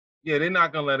 Yeah, they're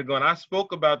not gonna let it go. And I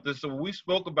spoke about this. So we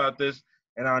spoke about this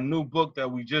in our new book that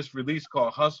we just released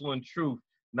called Hustle and Truth: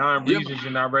 9 Reasons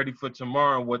You're Not Ready for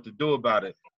Tomorrow and What to Do About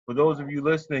It. For those of you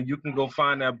listening, you can go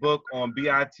find that book on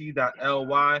bit.ly/hustle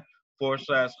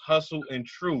and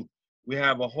truth. We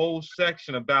have a whole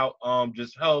section about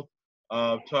just health,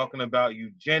 talking about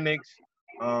eugenics,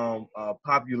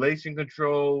 population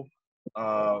control,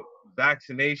 uh,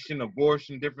 vaccination,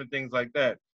 abortion, different things like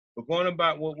that. But going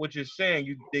about what you're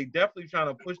saying, they definitely trying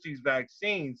to push these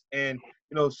vaccines. And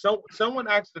someone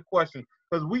asked the question,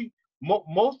 because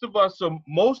most of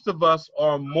us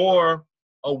are more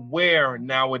aware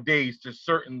nowadays to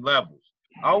certain levels.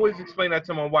 I always explain that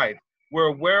to my wife. We're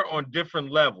aware on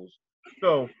different levels.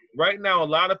 So right now, a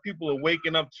lot of people are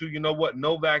waking up to,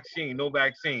 no vaccine, no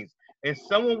vaccines. And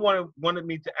someone wanted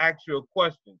me to ask you a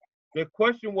question. The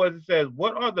question was, it says,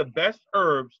 what are the best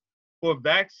herbs for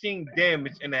vaccine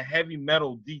damage and a heavy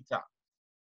metal detox?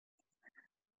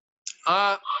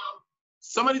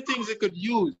 Some of the things they could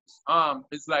use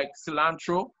is like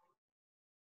cilantro,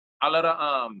 a lot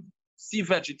of sea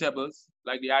vegetables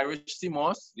like the Irish sea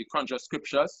moss, the conjure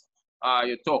scriptures.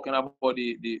 You're talking about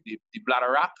the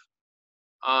bladderwrack.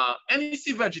 Any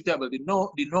sea vegetable, the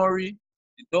nori,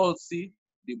 the dulce,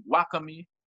 the wakame,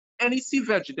 any sea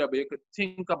vegetable you could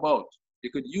think about, you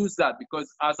could use that, because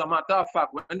as a matter of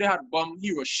fact, when they had bombed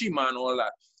Hiroshima and all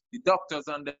that, the doctors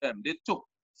and them, they took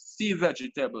sea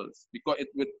vegetables because it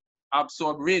would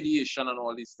absorb radiation and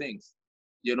all these things,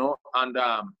 and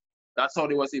that's how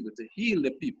they was able to heal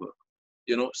the people.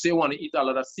 Say want to eat a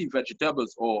lot of sea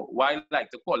vegetables, or why I like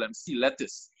to call them sea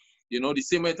lettuce. The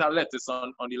same way that lettuce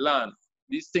on the land.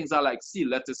 These things are like sea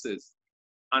lettuces,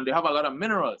 and they have a lot of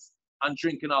minerals, and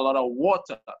drinking a lot of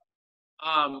water.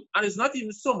 And it's not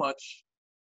even so much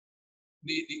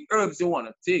the herbs you want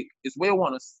to take, it's where you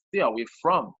want to stay away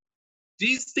from.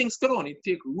 These things can only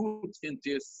take root into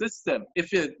your system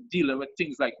if you're dealing with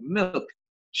things like milk,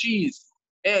 cheese,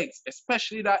 eggs,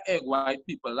 especially that egg white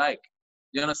people like.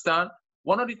 You understand?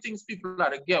 One of the things people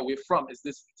got to get away from is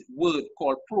this word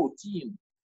called protein,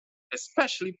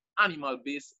 especially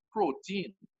animal-based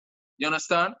protein. You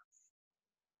understand?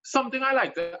 Something I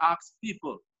like to ask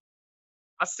people,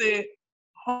 I say,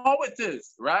 how it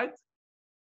is, right?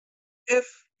 If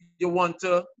you want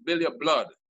to build your blood,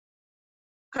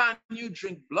 can you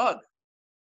drink blood?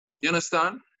 You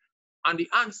understand? And the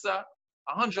answer,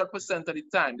 100% of the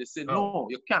time, they say, no,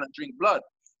 you cannot drink blood.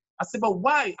 I say, but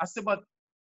why? I say, but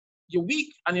you're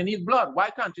weak and you need blood. Why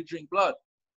can't you drink blood?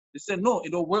 They say, no,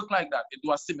 it don't work like that. It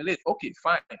do assimilate. Okay,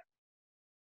 fine. I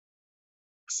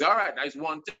say, all right, that's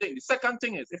one thing. The second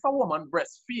thing is, if a woman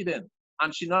breastfeeding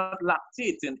and she not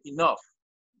lactating enough,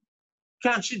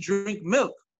 can she drink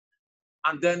milk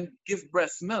and then give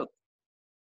breast milk?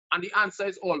 And the answer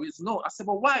is always no. I said,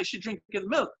 but why is she drinking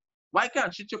milk? Why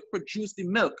can't she just produce the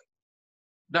milk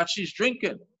that she's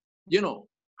drinking?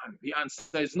 And the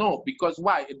answer is no, because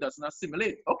why? It doesn't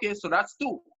assimilate. Okay, so that's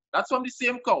two. That's from the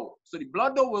same cow. So the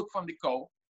blood don't work from the cow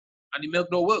and the milk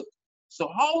don't work. So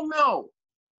how now?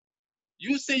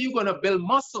 You say you're going to build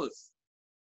muscles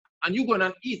and you're going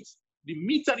to eat the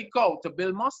meat of the cow to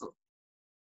build muscle.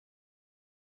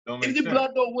 If the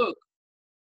blood don't work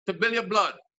to build your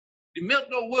blood, the milk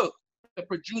don't work to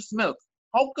produce milk,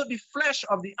 how could the flesh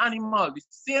of the animal, the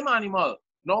same animal,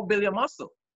 now build your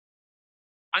muscle?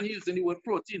 And using the word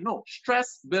protein, no,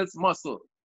 stress builds muscle.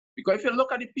 Because if you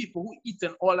look at the people who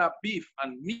eating all that beef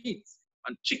and meat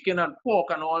and chicken and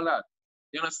pork and all that,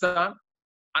 you understand?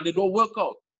 And they don't work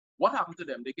out, what happened to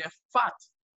them? They get fat.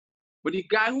 But the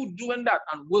guy who doing that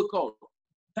and work out,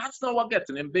 that's not what gets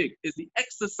him big. It's the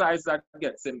exercise that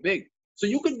gets him big. So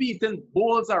you could be eating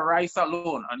bowls of rice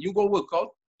alone and you go work out,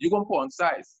 you're going to put on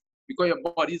size because your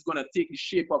body is going to take the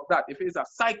shape of that. If it's a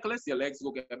cyclist, your legs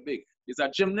go get big. If it's a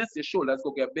gymnast, your shoulders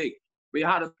go get big. But you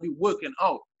have to be working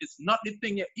out. It's not the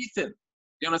thing you're eating.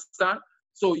 You understand?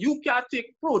 So you can't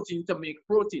take protein to make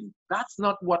protein. That's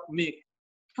not what make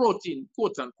protein,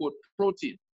 quote unquote,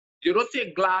 protein. You don't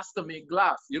take glass to make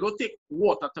glass. You don't take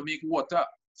water to make water.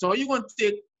 So how are you going to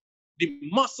take the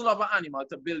muscle of an animal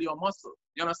to build your muscle?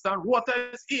 You understand? Water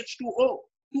is H2O,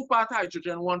 2 part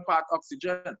hydrogen, 1 part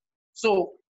oxygen.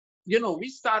 So, we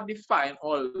start defying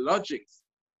all logics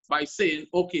by saying,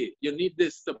 okay, you need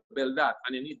this to build that,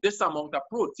 and you need this amount of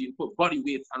protein for body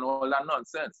weight and all that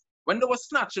nonsense. When they were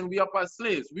snatching we up as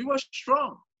slaves, we were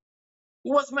strong.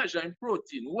 Who was measuring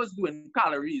protein? Who was doing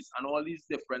calories and all these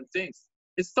different things?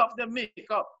 It's stuff they make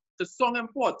up to sound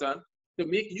important, to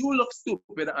make you look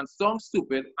stupid and sound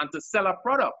stupid, and to sell a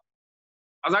product.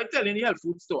 As I tell in the health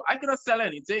food store, I cannot sell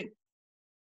anything.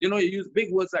 You use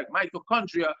big words like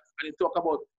mitochondria, and you talk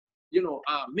about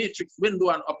matrix window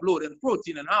and uploading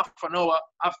protein in half an hour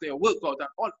after your workout and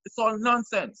all. It's all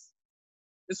nonsense.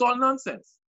 It's all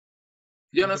nonsense.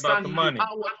 You It's about understand? the You money.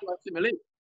 are what you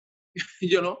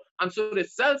assimilate. And so they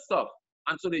sell stuff.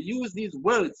 And so they use these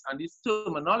words and this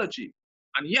terminology.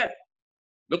 And yet,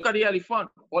 look at the elephant.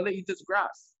 All they eat is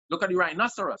grass. Look at the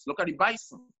rhinoceros. Look at the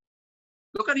bison.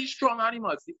 Look at these strong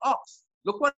animals, the ox.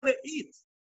 Look what they eat.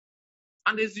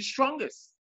 And it's the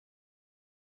strongest.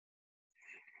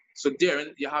 So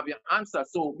therein you have your answer.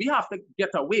 So we have to get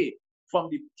away from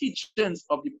the teachings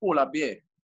of the polar bear.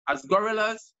 As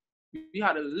gorillas, we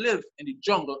had to live in the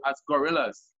jungle as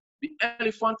gorillas. The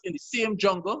elephant in the same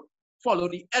jungle follow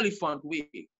the elephant way.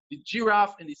 The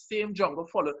giraffe in the same jungle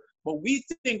follow. But we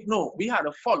think, no, we had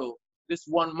to follow this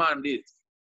one mandate,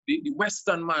 the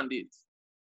Western mandate.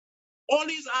 All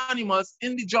these animals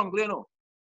in the jungle,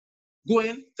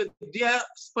 going to their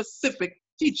specific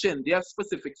teaching, their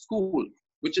specific school,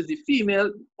 which is the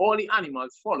female. All the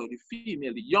animals follow the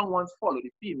female. The young ones follow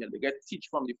the female. They get teach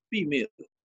from the female.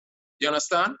 You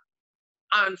understand?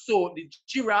 And so the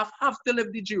giraffe have to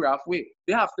live the giraffe way.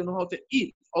 They have to know how to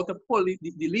eat, how to pull the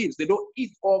leaves. They don't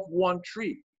eat off one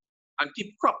tree and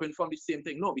keep cropping from the same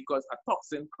thing. No, because a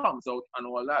toxin comes out and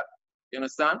all that. You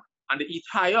understand? And they eat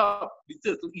high up. The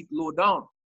turtle eat low down.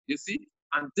 You see?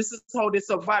 And this is how they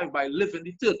survive, by living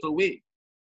the turtle way.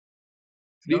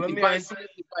 The bison is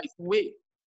the bison way.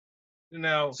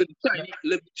 Now, so the Chinese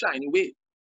live the Chinese way.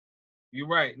 You're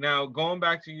right. Now, going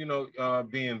back to,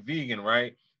 being vegan,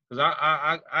 right?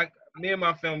 Because me and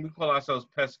my family, we call ourselves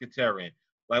pescatarian.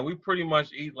 Like, we pretty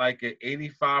much eat like an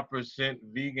 85%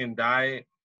 vegan diet.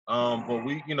 But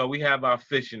we have our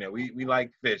fish in it. We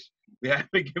like fish. We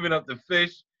haven't given up the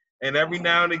fish, and every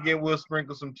now and again we'll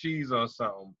sprinkle some cheese on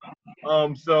something.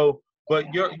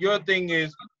 But your thing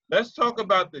is, let's talk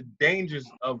about the dangers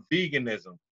of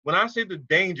veganism. When I say the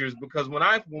dangers, because when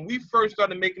we first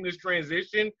started making this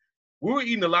transition, we were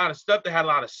eating a lot of stuff that had a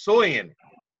lot of soy in it.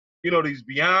 These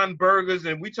Beyond Burgers,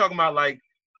 and we talking about like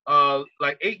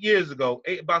 8 years ago,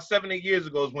 about 7-8 years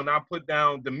ago is when I put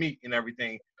down the meat and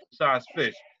everything besides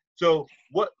fish. So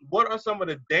what are some of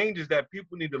the dangers that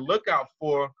people need to look out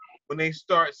for when they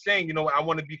start saying, I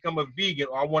want to become a vegan,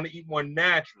 or I want to eat more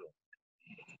natural?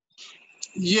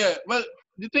 Yeah, well,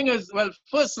 the thing is,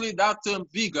 firstly, that term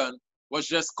vegan was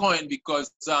just coined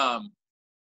because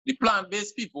the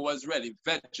plant-based people was really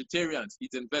vegetarians,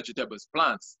 eating vegetables,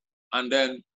 plants. And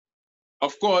then,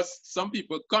 of course, some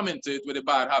people come into it with the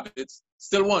bad habits,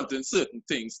 still wanting certain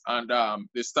things, and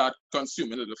they start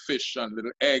consuming little fish and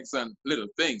little eggs and little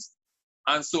things.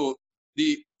 And so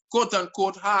the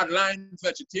quote-unquote hardline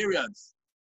vegetarians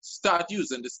start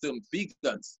using this term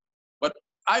vegans. But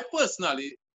I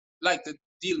personally like to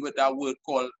deal with that word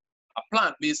called a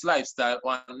plant-based lifestyle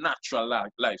or a natural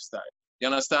lifestyle. You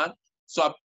understand?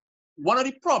 So one of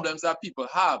the problems that people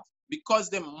have, because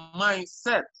their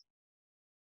mindset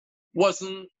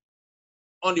wasn't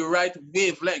on the right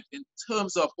wavelength in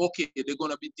terms of, okay, they're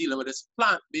going to be dealing with this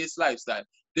plant-based lifestyle.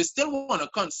 They still want to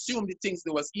consume the things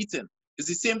they was eating. It's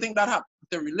the same thing that happened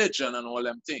to religion and all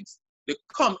them things. They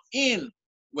come in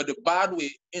with the bad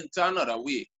way into another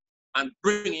way and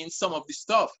bring in some of the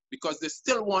stuff because they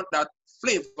still want that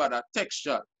flavor, that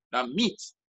texture, that meat,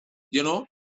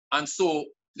 And so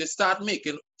they start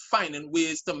finding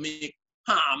ways to make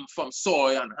ham from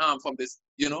soy and ham from this,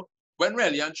 when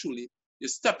really and truly, you're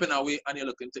stepping away and you're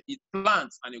looking to eat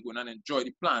plants and you're going to enjoy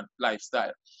the plant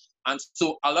lifestyle. And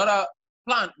so a lot of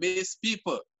plant-based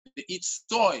people, they eat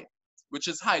soy, which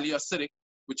is highly acidic,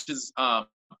 which is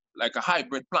like a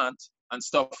hybrid plant and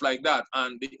stuff like that.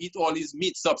 And they eat all these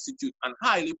meat substitute and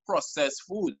highly processed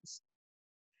foods,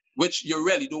 which you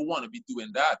really don't want to be doing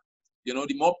that.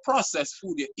 The more processed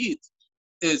food you eat,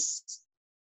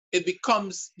 it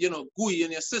becomes, gooey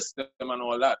in your system and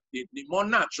all that. The more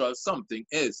natural something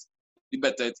is, the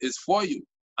better it is for you.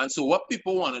 And so what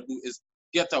people want to do is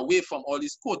get away from all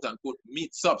these quote-unquote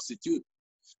meat substitute,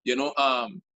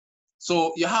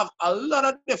 So you have a lot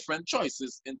of different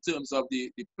choices in terms of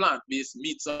the plant-based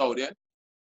meats out there.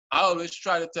 I always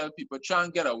try to tell people, try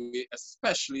and get away,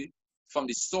 especially from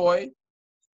the soy,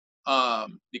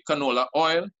 the canola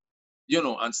oil,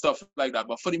 and stuff like that.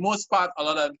 But for the most part, a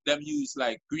lot of them use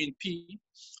like green pea.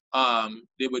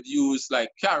 They would use like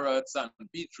carrots and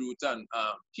beetroot and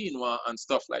quinoa and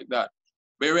stuff like that.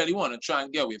 But you really want to try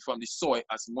and get away from the soy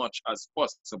as much as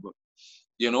possible,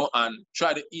 and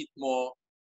try to eat more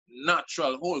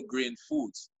natural whole grain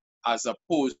foods as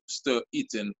opposed to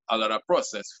eating a lot of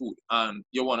processed food. And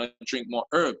you want to drink more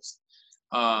herbs.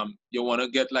 You want to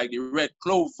get like the red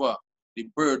clover, the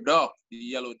burdock, the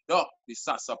yellow dock, the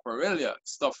sarsaparilla,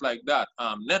 stuff like that,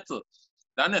 nettle.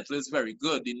 That nettle is very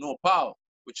good. The nopal,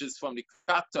 which is from the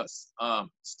cactus,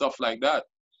 stuff like that.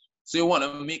 So you want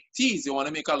to make teas. You want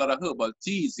to make a lot of herbal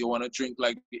teas. You want to drink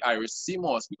like the Irish sea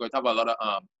moss because it have a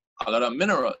lot of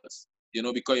minerals. You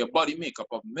know, because your body make up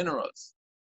of minerals.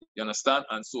 You understand?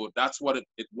 And so that's what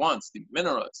it wants, the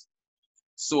minerals.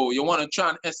 So you want to try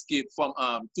and escape from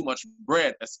too much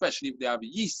bread, especially if they have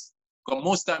yeast. Because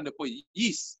most time they put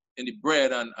yeast in the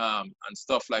bread and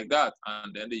stuff like that,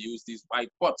 and then they use these white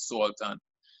pot salt, and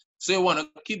so you want to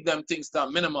keep them things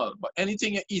that minimal. But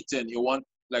anything you're eating, you want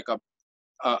like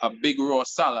a big raw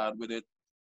salad with it,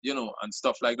 you know, and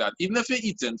stuff like that. Even if you're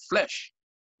eating flesh,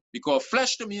 because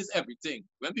flesh to me is everything.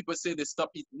 When people say they stop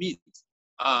eating meat,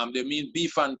 they mean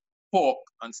beef and pork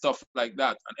and stuff like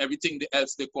that, and everything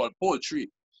else they call poultry,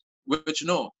 which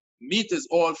no, meat is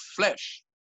all flesh.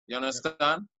 You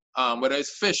understand? Whether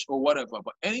it's fish or whatever.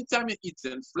 But anytime you're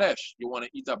eating flesh, you want to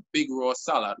eat a big raw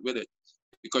salad with it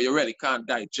because you really can't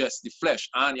digest the flesh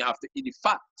and you have to eat the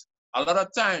fat. A lot of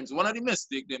times, one of the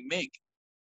mistakes they make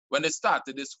when they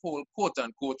started this whole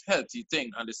quote-unquote healthy thing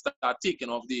and they start taking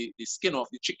off the skin off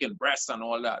the chicken breast and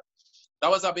all that, that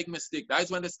was a big mistake. That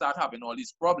is when they start having all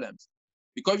these problems.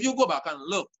 Because if you go back and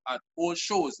look at old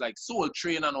shows like Soul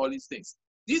Train and all these things,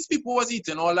 these people was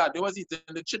eating all that. They was eating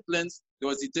the chitlins, they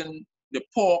was eating the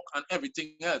pork and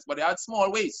everything else, but they had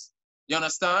small waist. You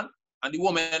understand? And the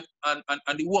woman, and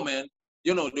the woman,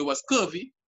 you know, they was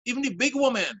curvy. Even the big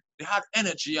woman, they had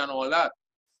energy and all that.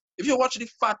 If you watch the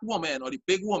fat woman or the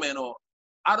big woman, or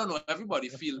I don't know, everybody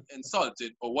feel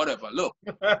insulted or whatever. Look,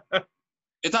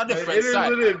 it's a different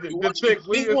side. You watch the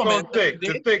big woman today.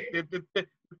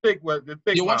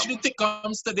 You watch the thick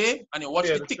comes today and you watch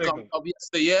the thick comes of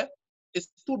yesterday. It's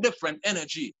two different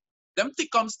energy. Them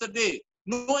thick comes today,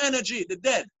 no energy, they're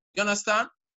dead. You understand?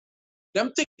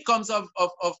 Them thick comes of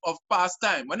past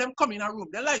time. When them come in a room,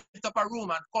 they light up a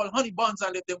room and call honey buns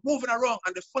and they're moving around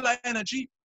and they're full of energy.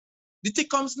 The thick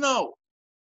comes now.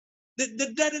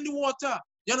 They're dead in the water.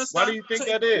 You understand? Why do you think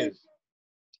that is?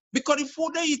 Because the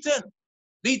food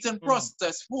they eating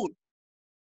processed food.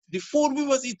 The food we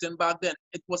was eating back then,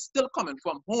 it was still coming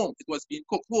from home. It was being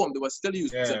cooked home. They were still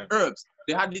using herbs.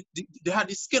 They had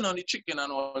the skin on the chicken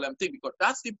and all them things, because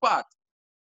that's the part.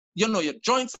 You know, your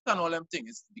joints and all them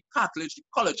things, the cartilage, the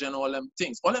collagen, all them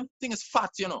things. All them things is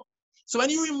fat, you know. So when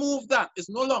you remove that, it's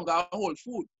no longer a whole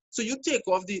food. So you take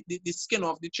off the skin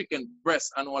of the chicken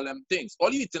breast and all them things.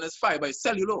 All you eating is fiber,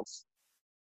 cellulose.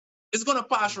 It's going to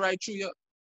pass right through you.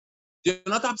 You're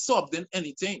not absorbing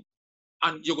anything.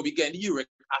 And you're going to be getting uric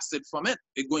acid from it.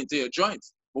 It go into your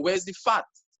joints. But where's the fat?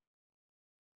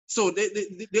 So they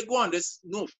go on this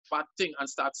no fat thing and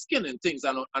start skinning things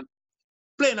and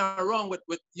playing around with,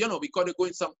 you know, because they go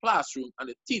in some classroom and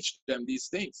they teach them these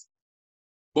things.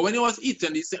 But when you was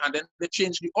eating these things and then they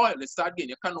change the oil, they start getting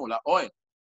your canola oil.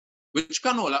 Which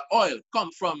canola oil come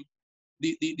from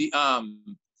the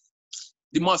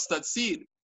mustard seed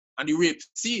and the rape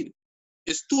seed.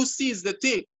 It's two seeds they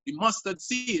take, the mustard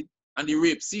seed and the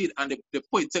rape seed, and they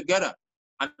put it together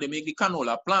and they make the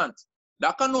canola plant.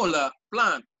 That canola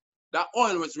plant, that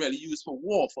oil was really used for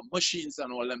war, for machines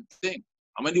and all them things.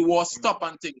 And when the war stopped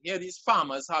and things, here these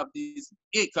farmers have these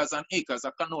acres and acres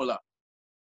of canola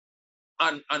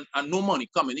and no money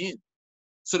coming in.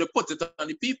 So they put it on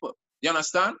the people. You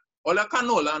understand? All the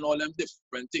canola and all them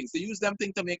different things. They use them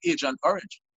things to make Agent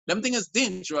Orange. Them things is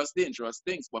dangerous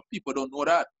things, but people don't know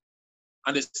that.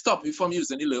 And they stop you from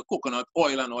using the little coconut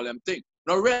oil and all them things.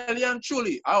 Now, really and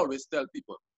truly, I always tell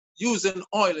people, using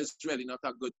oil is really not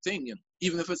a good thing, you know,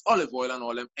 even if it's olive oil and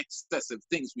all them excessive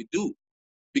things we do.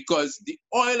 Because the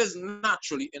oil is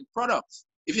naturally in products.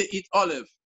 If you eat olive,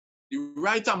 the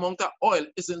right amount of oil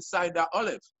is inside that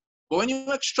olive. But when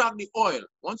you extract the oil,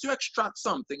 once you extract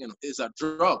something, you know, it's a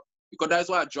drug. Because that's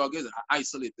what a drug is, an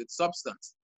isolated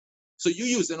substance. So you're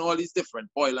using all these different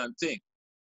oil and things.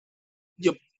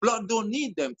 Your blood don't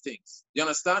need them things. You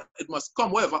understand? It must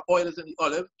come wherever oil is in the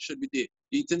olive, should be there.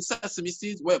 Eating sesame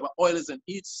seeds, wherever oil is in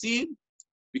each seed,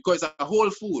 because it's a whole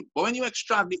food. But when you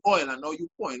extract the oil and now you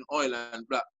pour in oil and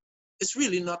blah, it's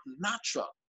really not natural.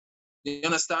 You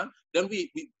understand? Then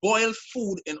we boil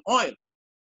food in oil.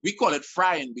 We call it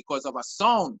frying because of a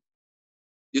sound.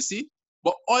 You see?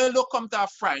 But oil don't come to a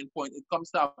frying point, it comes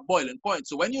to a boiling point.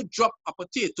 So when you drop a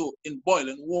potato in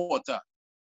boiling water,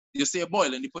 you say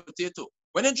boiling the potato.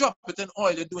 When you drop it in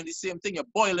oil, you're doing the same thing. You're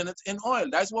boiling it in oil.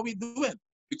 That's what we're doing.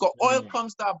 Because oil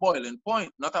comes to a boiling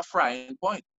point, not a frying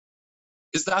point.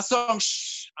 Is that song,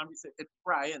 shh, and we say it's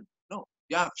frying? No,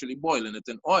 you're actually boiling it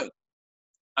in oil.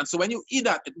 And so when you eat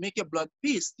that, it makes your blood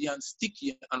pasty and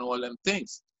sticky and all them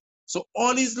things. So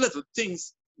all these little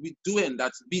things we doing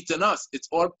that's beating us, it's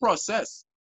all processed.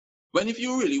 When if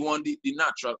you really want the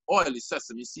natural oil, the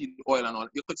sesame seed oil and all,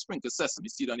 you could sprinkle sesame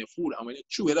seed on your food, and when you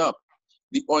chew it up,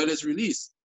 the oil is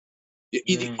released. You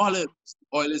eat the olives,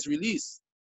 oil is released.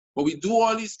 But we do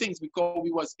all these things because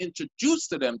we was introduced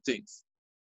to them things.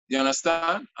 You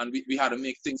understand? And we had to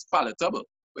make things palatable.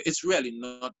 But it's really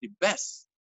not the best.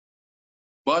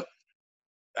 But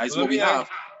that's what we have.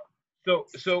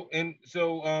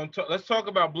 Let's talk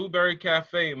about Blueberry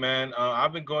Cafe, man.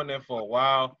 I've been going there for a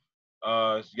while.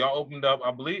 Y'all opened up,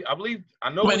 I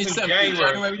know it was in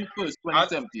January 1st,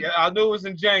 2017. I knew it was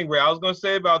in January. I was gonna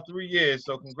say about 3 years.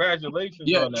 So congratulations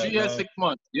on that. 3 years, 6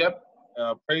 months. Yep.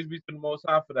 Praise be to the Most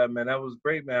High for that, man. That was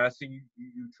great, man. I see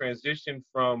you transitioned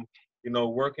from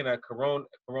working at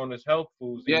Corona's Health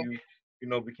Foods, and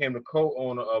you became the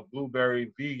co-owner of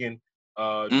Blueberry Vegan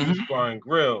Juice Bar and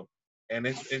Grill, and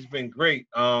it's been great.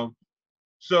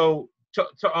 So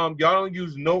y'all don't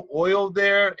use no oil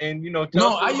there, and no,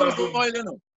 I use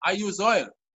oil. I use oil.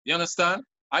 You understand?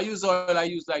 I use oil. I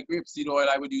use like grapeseed oil.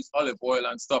 I would use olive oil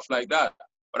and stuff like that.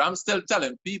 But I'm still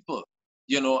telling people,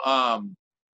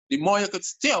 the more you could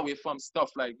stay away from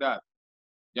stuff like that,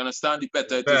 you understand, the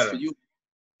better it is for you.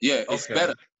 Yeah, it's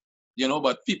better.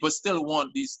 But people still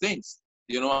want these things,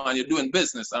 and you're doing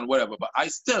business and whatever. But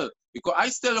because I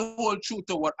still hold true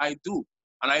to what I do,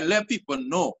 and I let people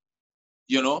know,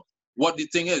 what the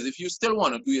thing is. If you still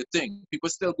want to do your thing, people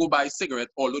still go buy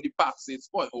cigarettes, although the pack says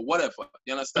spoil or whatever.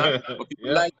 You understand? But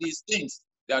people like these things.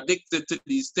 They're addicted to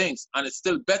these things, and it's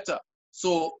still better.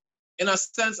 So, in a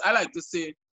sense, I like to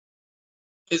say,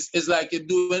 it's like you're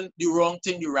doing the wrong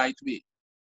thing the right way.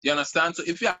 You understand? So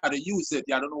if you had to use it,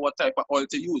 you don't know what type of oil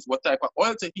to use, what type of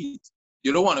oil to heat.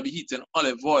 You don't want to be heating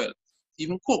olive oil,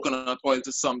 even coconut oil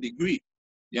to some degree.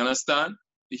 You understand?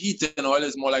 The heating oil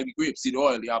is more like the grapeseed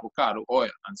oil, the avocado oil,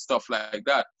 and stuff like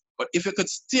that. But if you could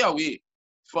stay away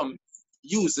from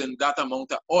using that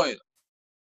amount of oil,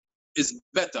 it's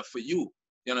better for you.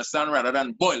 You understand? Rather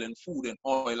than boiling food and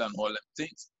oil and all them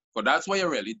things. But that's what you're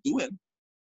really doing.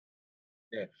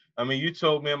 Yeah, I mean, you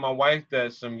told me and my wife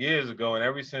that some years ago, and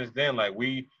ever since then, like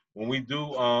when we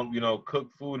do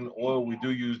cook food in oil, we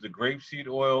do use the grapeseed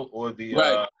oil or the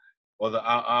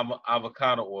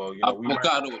avocado oil.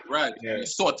 Avocado, right? Yeah. You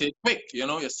saute it quick.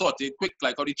 You saute it quick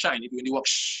like how the Chinese when you walk.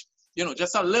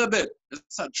 Just a little bit,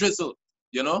 just a drizzle.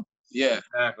 Yeah.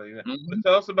 Exactly.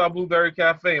 Tell us about Blueberry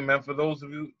Cafe, man. For those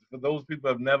people who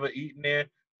have never eaten there,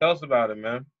 tell us about it,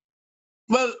 man.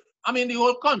 Well, I mean, the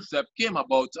whole concept came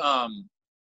about,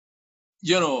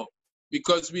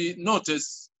 because we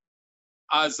notice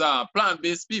as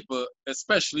plant-based people,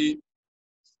 especially,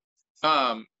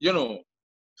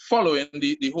 following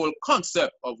the whole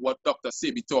concept of what Dr.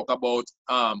 Sebi talked about,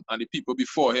 and the people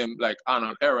before him, like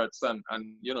Arnold Hertz and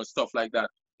stuff like that,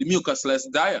 the mucusless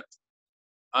diet.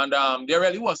 And there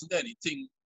really wasn't anything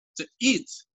to eat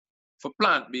for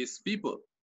plant-based people,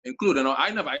 including,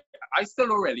 I still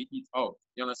don't really eat out,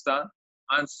 you understand?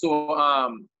 And so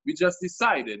we just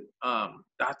decided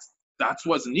that's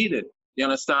what's needed, you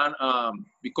understand?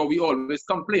 Because we always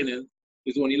complaining,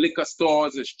 there's only liquor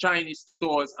stores, there's Chinese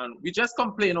stores, and we just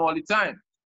complain all the time,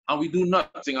 and we do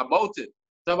nothing about it.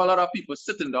 There are a lot of people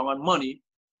sitting down on money,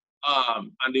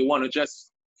 and they want to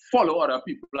just follow other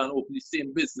people and open the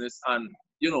same business, and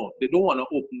they don't want to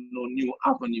open no new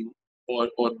avenue or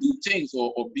do things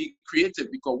or be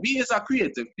creative, because we as a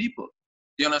creative people,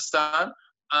 you understand?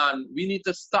 And we need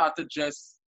to start to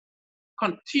just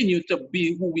continue to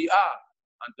be who we are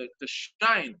and to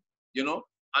shine,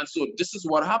 And so this is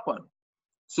what happened.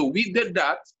 So we did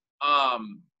that,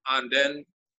 and then,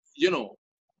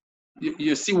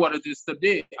 you see what it is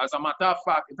today. As a matter of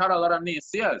fact, it had a lot of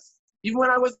naysayers. Even when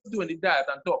I was doing the diet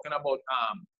and talking about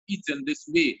eating this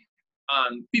way,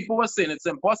 and people were saying it's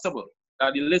impossible,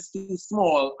 that the list is too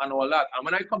small and all that. And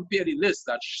when I compare the list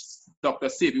that Dr.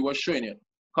 Sebi was showing you,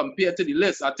 compared to the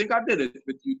list, I think I did it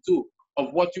with you too,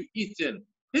 of what you eating.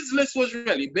 His list was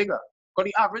really bigger,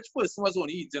 because the average person was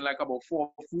only eating like about 4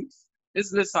 fruits.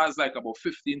 His list has like about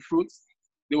 15 fruits.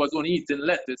 They was only eating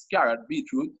lettuce, carrot,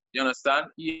 beetroot, you understand?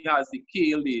 He has the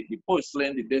kale, the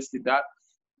porcelain, the this, the that,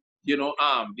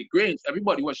 the grains.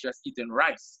 Everybody was just eating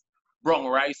rice, brown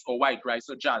rice or white rice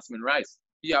or jasmine rice.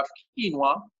 You have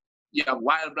quinoa, you have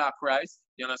wild black rice,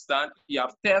 you understand? You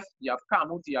have teff, you have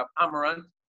kamut, you have amaranth,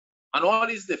 and all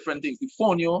these different things. The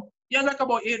fonio, he has like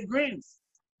about 8 grains.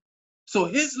 So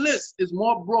his list is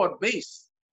more broad-based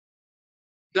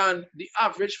than the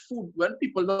average food. When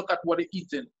people look at what they're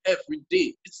eating every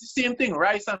day, it's the same thing,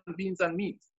 rice and beans and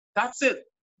meat. That's it.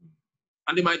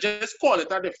 And they might just call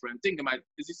it a different thing.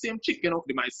 It's the same chicken,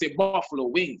 they might say buffalo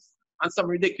wings and some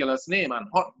ridiculous name and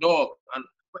hot dog,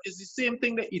 but it's the same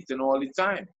thing they're eating all the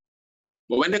time.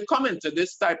 But when they come into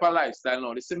this type of lifestyle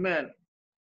now, they say, man,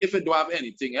 if it don't have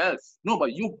anything else. No,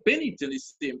 but you've been eating the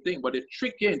same thing, but they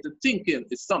trick you into thinking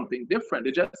it's something different.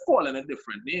 They just call it a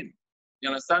different name. You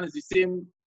understand? It's the same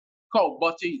cow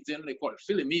butter eating, they call it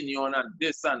filet mignon and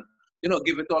this and, you know,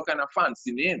 give it all kind of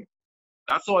fancy name.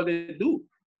 That's all they do.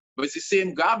 But it's the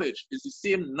same garbage. It's the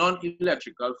same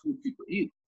non-electrical food people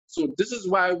eat. So this is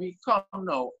why we come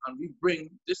now and we bring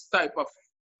this type of,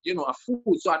 you know, a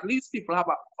food. So at least people have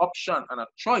an option and a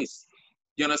choice.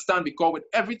 You understand? Because with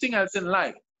everything else in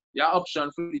life, you have option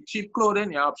for the cheap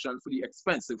clothing, you have option for the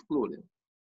expensive clothing.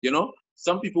 You know,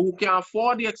 some people who can't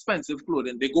afford the expensive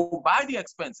clothing, they go buy the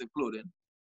expensive clothing.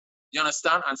 You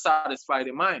understand? And satisfy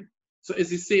their mind. So it's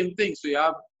the same thing. So you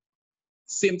have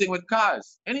same thing with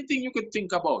cars. Anything you could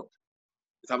think about,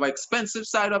 it have an expensive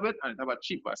side of it and it have a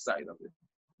cheaper side of it.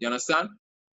 You understand?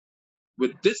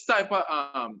 With this type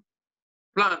of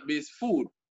plant-based food,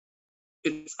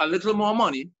 it's a little more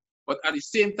money, but at the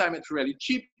same time, it's really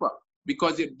cheaper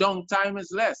because your downtime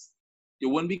is less. You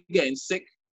won't be getting sick.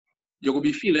 You will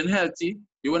be feeling healthy.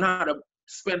 You won't have to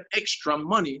spend extra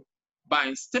money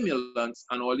buying stimulants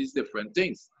and all these different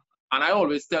things. And I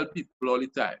always tell people all the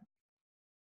time,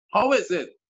 how is it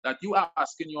that you are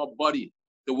asking your body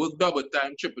to work double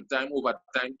time, triple time,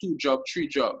 overtime, 2 jobs, 3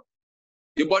 jobs?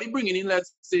 Your body bringing in,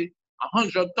 let's say,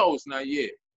 100,000 a year.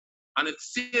 And it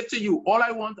say to you, all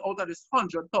I want out of this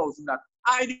 100,000 that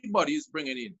the body is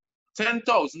bringing in,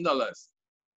 $10,000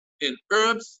 in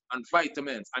herbs and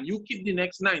vitamins. And you keep the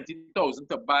next 90,000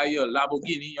 to buy your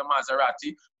Lamborghini, your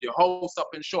Maserati, your house up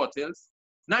in Short Hills.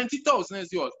 90,000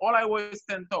 is yours. All I want is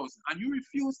 10,000. And you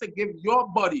refuse to give your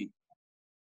body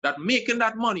that making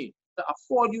that money to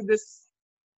afford you this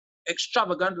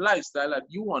extravagant lifestyle that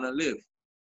you want to live.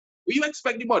 What you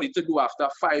expect the body to do after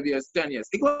 5 years, 10 years?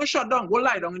 It go shut down, go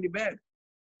lie down in the bed.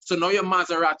 So now your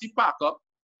Maserati pack up.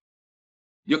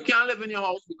 You can't live in your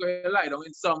house because you lie down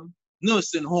in some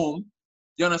nursing home.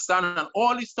 You understand? And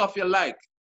all the stuff you like,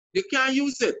 you can't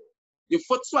use it. Your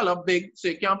foot swell up big, so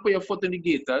you can't put your foot in the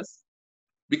gaiters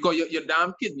because your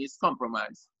damn kidney is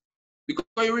compromised. Because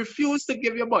you refuse to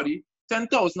give your body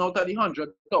 10,000 out of the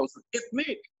 100,000 it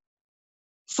make.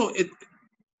 So it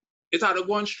had to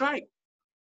go on strike.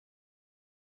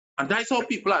 And that's how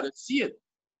people are to see it.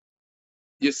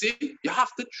 You see, you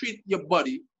have to treat your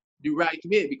body the right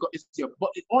way because it's your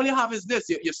body. All you have is this.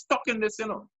 You're stuck in this, you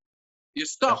know. You're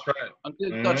stuck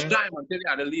until you touch time, until you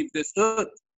have to leave this earth.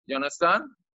 You understand?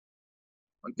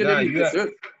 Until you leave this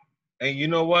earth. And you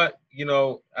know what? You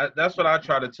know, that's what I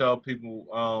try to tell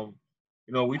people.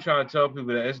 You know, we try to tell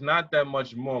people that it's not that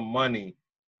much more money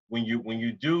when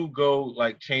you do go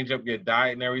like change up your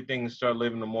diet and everything and start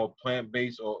living a more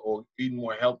plant-based or eating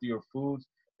more healthier foods.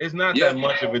 It's not that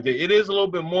much of it. It is a little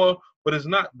bit more, but it's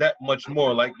not that much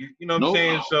more. Like you know what I'm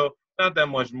saying? So not that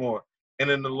much more.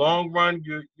 And in the long run,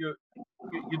 you're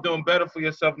doing better for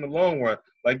yourself in the long run.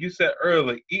 Like you said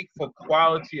earlier, eat for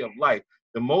quality of life.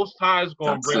 The Most High is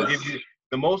going to give you.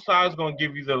 The Most High is going to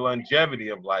give you the longevity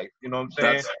of life. You know what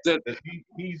I'm saying?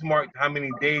 He's marked how many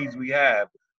days we have,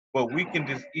 but we can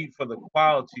just eat for the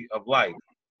quality of life.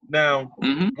 Now,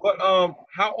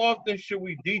 how often should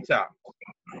we detox?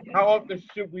 How often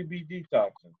should we be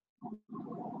detoxing?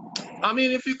 I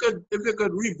mean, if you could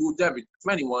reboot every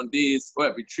 21 days or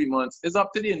every 3 months, it's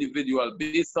up to the individual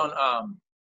based on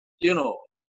you know,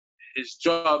 his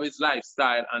job, his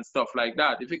lifestyle, and stuff like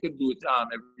that. If you could do it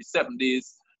every 7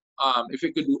 days, if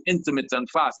you could do intermittent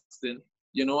fasting,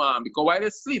 you know, because while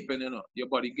you're sleeping, you know, your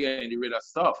body getting rid of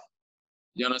stuff.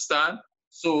 You understand?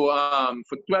 So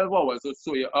for 12 hours or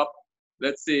so, you're up,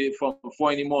 let's say from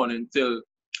 4 in the morning till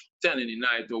 10 in the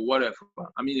night or whatever.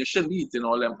 I mean, you shouldn't be eating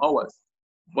all them hours.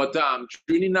 But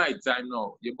during the night time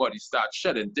now, your body starts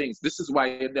shedding things. This is why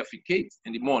you defecate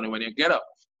in the morning when you get up.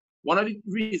 One of the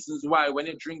reasons why when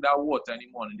you drink that water in the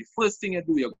morning, the first thing you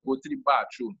do, you go to the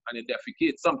bathroom and you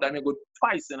defecate. Sometimes you go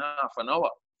twice in half an hour.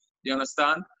 You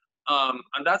understand?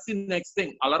 And that's the next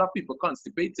thing. A lot of people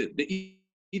constipated. They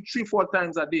eat 3-4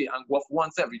 times a day and go off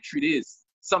once every 3 days.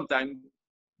 Sometimes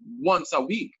once a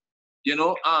week. You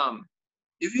know,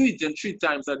 if you're eating 3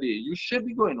 times a day, you should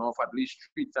be going off at least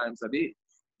 3 times a day.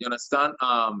 You understand?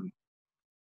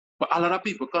 But a lot of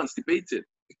people constipated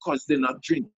because they're not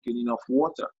drinking enough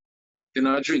water. They're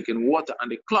not drinking water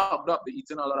and they clogged up. They're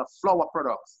eating a lot of flour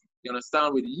products. You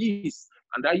understand? With yeast.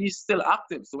 And that yeast is still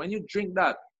active. So when you drink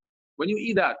that, when you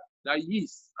eat that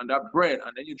yeast and that bread,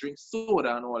 and then you drink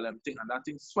soda and all them things, and that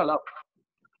thing swell up.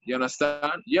 You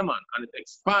understand? Yeah, man. And it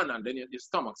expand, and then your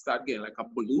stomach start getting like a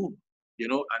balloon. You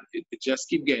know, and it just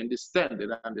keep getting distended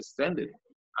and distended.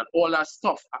 And all that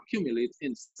stuff accumulates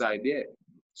inside there.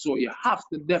 So you have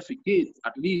to defecate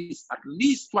at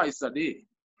least twice a day,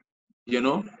 you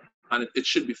know, and it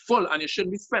should be full, and you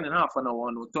shouldn't be spending half an hour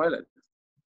on the toilet.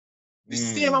 The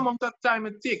same amount of time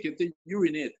it takes you to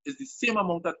urinate is the same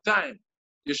amount of time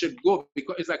you should go,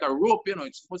 because it's like a rope, you know,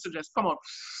 it's supposed to just come out.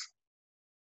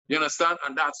 You understand?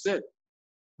 And that's it.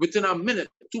 Within a minute,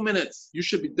 2 minutes, you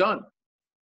should be done.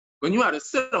 When you had to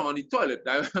sit down on the toilet,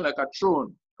 like a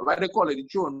throne, why they call it the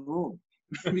throne room?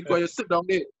 Because you sit down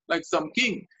there like some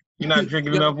king. You're not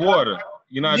drinking enough water.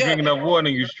 You're not drinking enough water,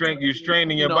 and you're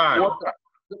straining your body. Water.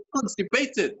 You're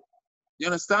constipated. You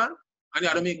understand? And you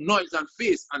had to make noise and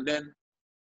face, and then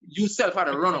you self had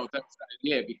to run out that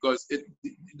side, because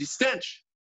the stench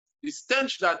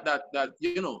that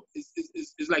you know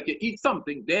is like you eat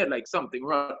something dead, like something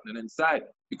rotten inside,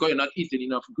 because you're not eating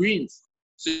enough greens,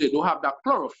 so you don't have that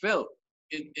chlorophyll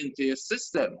into your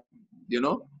system, you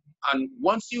know. And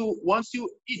once you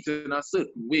eat in a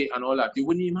certain way and all that, you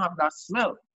wouldn't even have that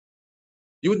smell.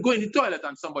 You would go in the toilet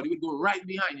and somebody would go right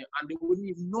behind you and they wouldn't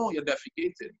even know you're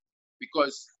defecated,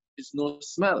 because it's no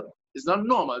smell. It's not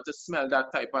normal to smell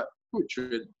that type of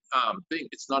putrid thing.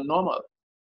 It's not normal.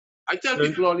 I tell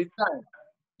people all the time,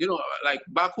 you know, like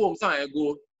back home, sometimes I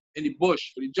go in the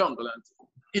bush or the jungle, and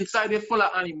inside they're full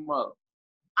of animals.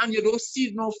 And you don't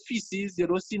see no feces, you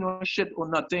don't see no shit or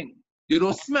nothing. You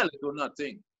don't smell it or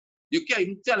nothing. You can't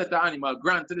even tell it an animal.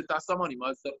 Granted, it are some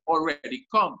animals that already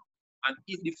come and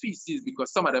eat the feces,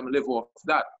 because some of them live off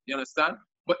that. You understand?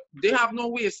 But they have no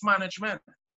waste management.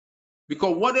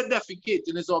 Because what they defecate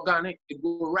is organic, it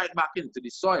goes right back into the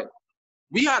soil.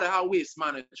 We had to have waste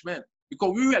management,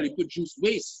 because we really produce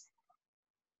waste.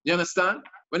 You understand?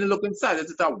 When you look inside, it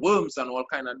have worms and all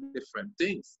kind of different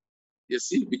things. You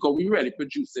see? Because we really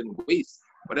producing waste.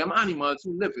 But them animals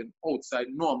who live in outside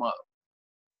normal,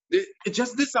 it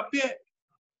just disappear.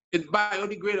 It's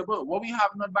biodegradable. What we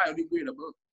have not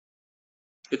biodegradable.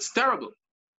 It's terrible.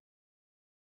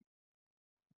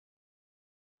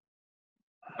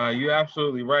 You're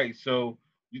absolutely right. So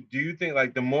do you think,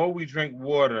 like, the more we drink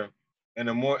water and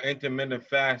the more intermittent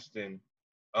fasting,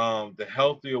 the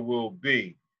healthier we'll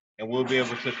be, and we'll be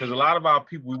able to, because a lot of our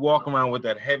people, we walk around with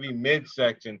that heavy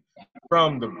midsection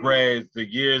from the breads, the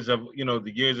years of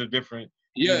different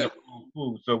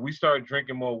food. So if we start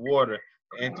drinking more water,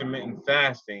 intermittent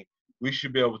fasting, we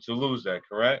should be able to lose that,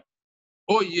 correct?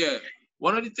 Oh yeah.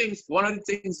 One of the things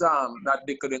that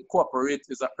they could incorporate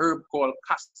is a herb called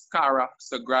Cascara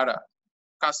sagrada.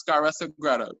 Cascara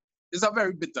sagrada is a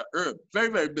very bitter herb, very,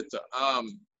 very bitter.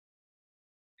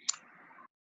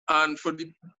 And for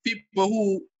the people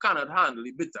who cannot handle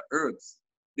the bitter herbs,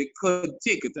 they could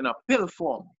take it in a pill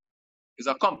form.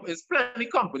 It's plenty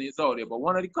companies out there, but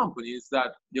one of the companies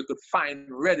that you could find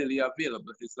readily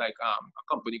available is like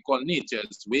a company called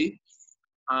Nature's Way,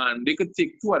 and they could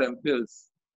take 2 of them pills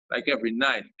like every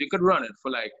night. They could run it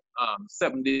for like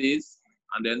 7 days,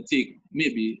 and then take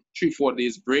maybe 3-4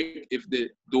 days break if they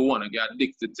don't want to get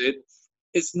addicted to it.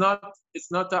 It's not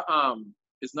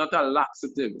a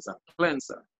laxative, it's a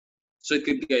cleanser. So it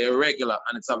could get irregular,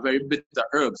 and it's a very bitter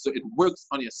herb. So it works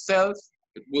on your cells,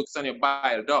 it works on your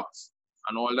bile ducts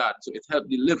and all that. So it helps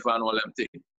the liver and all them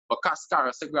things. But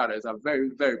Cascara sagrada is a very,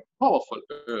 very powerful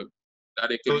herb that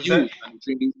they can use and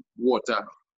drink water.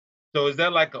 So is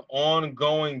that like an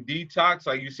ongoing detox?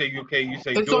 Like you say, do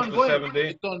it for 7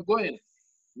 days? It's ongoing.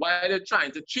 Why they're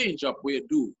trying to change up what you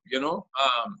do, you know?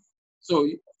 So,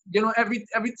 you know, every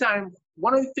time,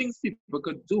 one of the things people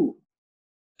could do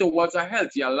towards a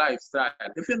healthier lifestyle,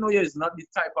 if you know you're not the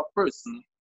type of person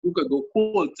who could go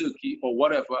cold turkey or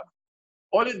whatever,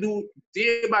 all you do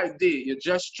day by day, you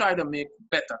just try to make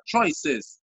better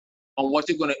choices on what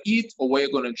you're going to eat or what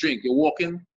you're going to drink. You walk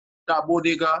in that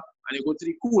bodega and you go to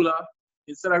the cooler,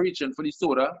 instead of reaching for the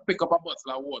soda, pick up a bottle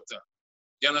of water.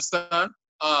 You understand?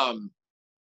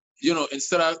 You know,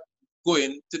 instead of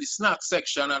going to the snack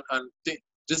section and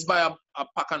just buy a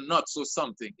pack of nuts or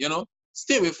something, you know?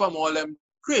 Stay away from all them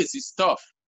crazy stuff,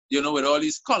 you know, with all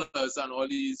these colors and all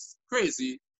these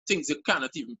crazy things you cannot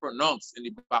even pronounce in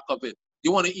the back of it.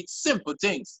 You want to eat simple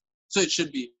things. So it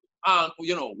should be,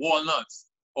 you know, walnuts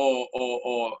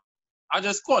or I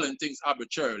just calling things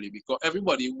arbitrarily because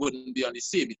everybody wouldn't be on the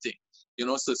same thing. You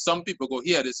know, so some people go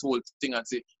hear this whole thing and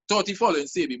say, thought he following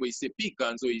Sabi, but he say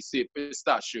pecans or he say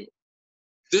pistachio.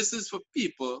 This is for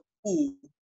people who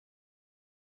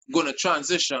gonna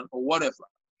transition or whatever.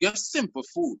 Get simple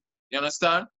food. You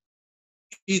understand?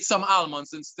 Eat some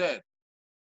almonds instead.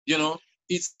 You know,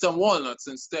 eat some walnuts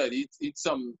instead. Eat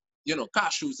some, you know,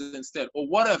 cashews instead or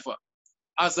whatever.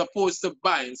 As opposed to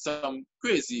buying some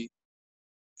crazy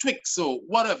Twix or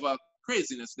whatever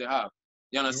craziness they have.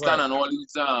 You understand? Right. And all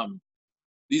these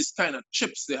these kind of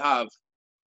chips they have.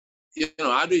 You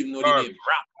know, I don't even know the name,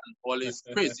 rap and all this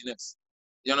craziness.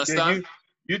 You understand?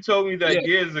 You told me that Yeah.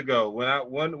 years ago when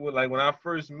I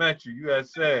first met you. You had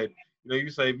said, you know, you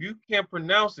say if you can't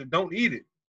pronounce it, don't eat it.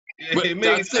 But It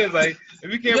made that's it. sense. Like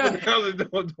if you can't Yeah. pronounce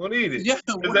it, don't eat it. Yeah.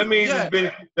 Because that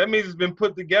means it's been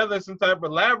put together in some type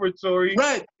of laboratory.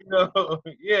 Right. You know,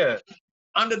 yeah.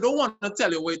 And they don't want to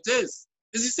tell you what it is.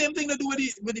 It's the same thing they do with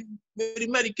the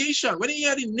medication. When you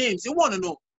hear the names, you want to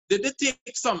know, did they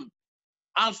take some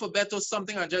alphabet or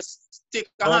something and just take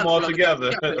a Throw them all handful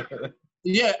of together. it?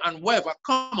 Yeah, and whatever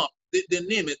come up, they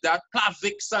name it that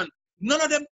Plavix, and none of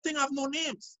them thing have no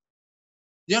names.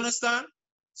 You understand?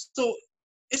 So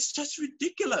it's just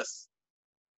ridiculous.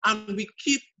 And we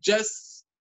keep just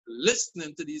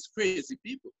listening to these crazy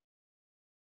people.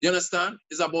 You understand?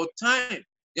 It's about time.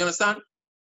 You understand?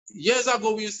 Years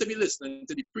ago, we used to be listening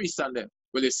to the priests and them.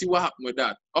 Well, you see what happened with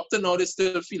that. Up to now, they're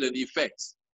still feeling the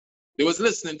effects. They was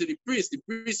listening to the priest. The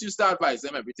priest used to advise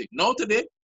them everything. Now today,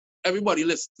 everybody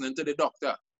listening to the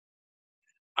doctor.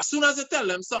 As soon as they tell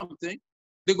them something,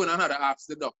 they're going to have to ask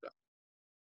the doctor.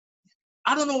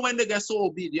 I don't know when they get so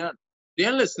obedient. They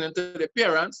ain't listening to the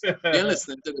parents. They ain't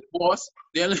listening to the boss.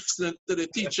 They ain't listening to the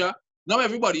teacher. Now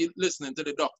everybody listening to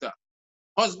the doctor.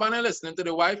 Husband ain't listening to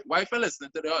the wife. Wife ain't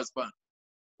listening to the husband.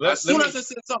 As soon as they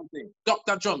say something,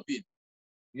 doctor jump in.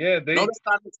 Yeah, now they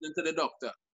start listening to the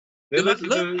doctor. They listen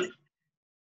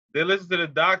to the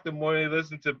doctor more than they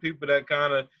listen to people that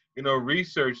kind of, you know,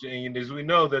 research. And as we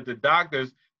know that the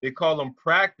doctors, they call them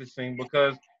practicing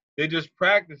because they're just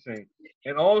practicing.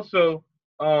 And also,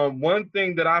 one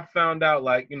thing that I found out,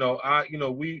 like,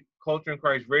 we Culture in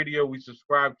Christ Radio, we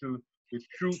subscribe to the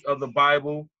truth of the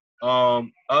Bible.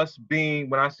 Us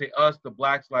being, when I say us, the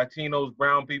blacks, Latinos,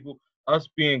 brown people, us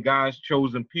being God's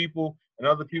chosen people, and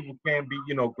other people can be,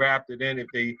 you know, grafted in if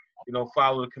they, you know,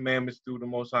 follow the commandments through the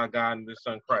Most High God and the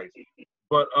Son Christ.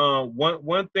 But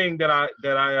one thing that I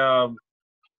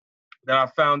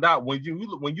found out, when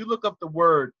you look up the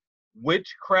word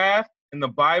witchcraft in the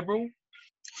Bible,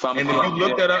 and if you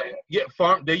look that up,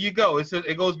 there you go.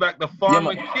 It goes back to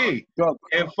pharmacy.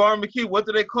 And pharmacy, what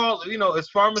do they call it? You know,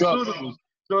 it's pharmaceuticals.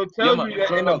 So it tells you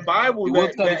that in the Bible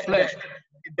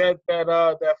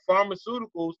that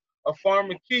pharmaceuticals, a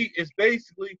pharmacy is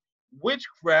basically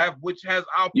witchcraft, which has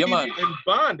our people in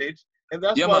bondage, and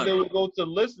that's why they would go to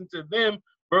listen to them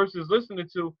versus listening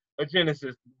to a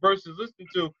Genesis, versus listening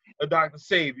to a Dr.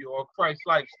 Savior or Christ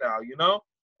lifestyle. You know,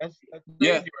 that's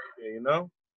crazy right there. You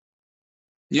know.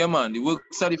 Yeah, man. The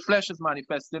works of the flesh is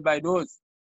manifested by those.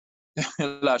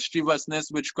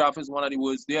 Lasciviousness, witchcraft is one of the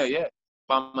words there. Yeah,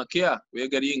 pharmakia. We're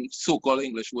getting so-called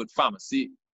English word pharmacy,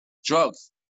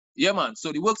 drugs. Yeah, man.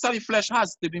 So the works of the flesh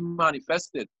has to be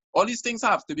manifested. All these things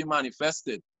have to be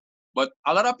manifested. But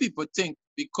a lot of people think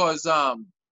because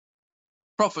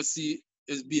prophecy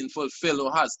is being fulfilled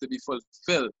or has to be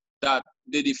fulfilled that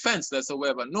they're defenseless or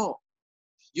whatever. No.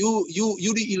 You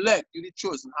the elect, you the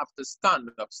chosen, have to stand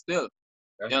up still.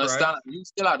 That's you understand? Right. You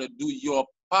still have to do your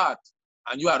part.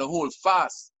 And you have to hold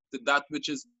fast to that which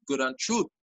is good and true.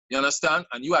 You understand?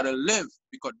 And you have to live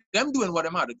because them doing what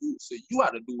them had to do. So you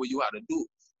have to do what you have to do.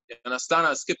 You understand?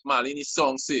 As Skip Marley in his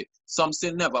song say, some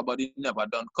say never, but it never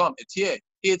done come. It's here.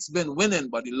 It's been winning,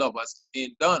 but the lovers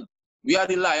ain't done. We are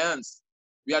the lions.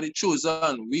 We are the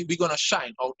chosen. We're going to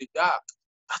shine out the dark.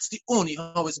 That's the only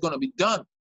how it's going to be done.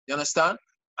 You understand?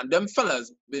 And them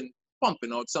fellas been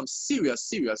pumping out some serious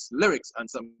lyrics and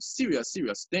some serious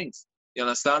things. You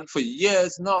understand? For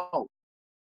years now.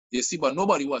 You see, but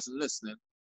nobody wasn't listening.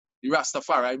 The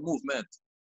Rastafari movement,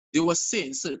 they were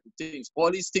saying certain things.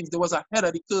 All these things, they was ahead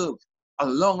of the curve a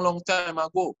long time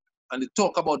ago. And they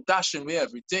talk about dashing with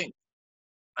everything.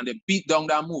 And they beat down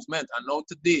that movement. And now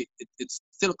today, it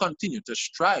still continues to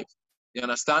strive. You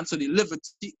understand? So the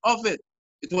liberty of it,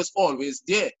 it was always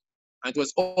there. And it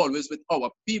was always with our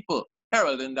people,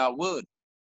 heralding that word.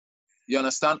 You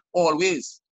understand?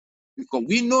 Always. Because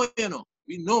we know,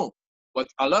 we know. But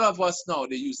a lot of us now,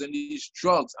 they're using these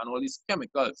drugs and all these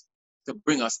chemicals to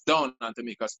bring us down and to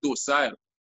make us docile.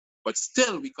 But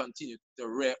still, we continue to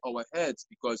rear our heads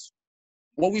because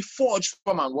what we forge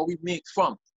from and what we make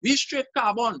from, we straight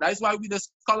carbon. That is why we the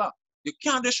color. You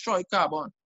can't destroy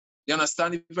carbon. You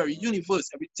understand? The very universe,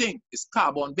 everything is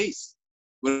carbon-based.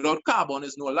 Without carbon,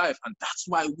 there's no life. And that's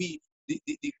why we, the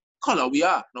color we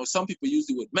are. Now, some people use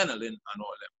the word melanin and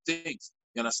all them things.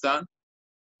 You understand?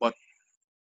 But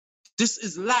this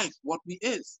is life, what we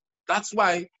is. That's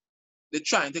why they're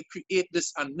trying to create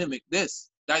this and mimic this.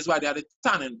 That's why they are the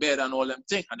tanning bed and all them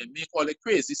things. And they make all the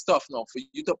crazy stuff now for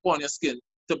you to put on your skin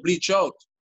to bleach out.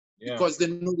 Yeah. Because they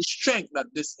know the strength that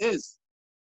this is.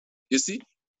 You see?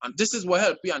 And this is what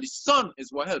helped me, and the sun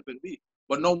is what helping me.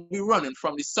 But now we running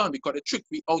from the sun because they trick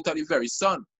we out of the very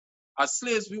sun. As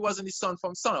slaves, we was in the sun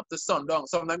from sun up to sundown.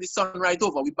 Sometimes the sun right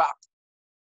over, we back.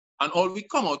 And all we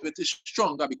come out with is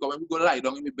stronger because when we go lie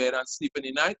down in the bed and sleep in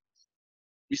the night,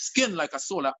 we skin like a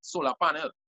solar panel.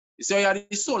 You see, you have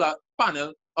the solar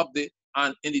panel up there,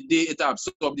 and in the day it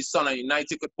absorbs the sun, and in the night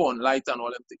it could pour on light and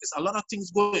all them things. There's a lot of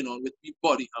things going on with the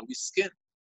body and the skin.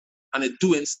 And it's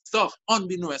doing stuff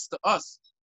unbeknownst to us.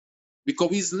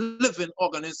 Because we's living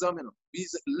organism, you know,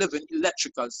 we's living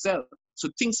electrical cell. So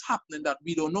things happening that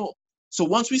we don't know. So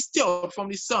once we stay out from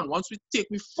the sun, once we take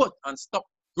we foot and stop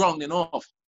grounding off,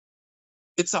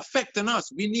 it's affecting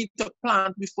us. We need to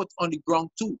plant we foot on the ground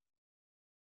too,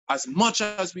 as much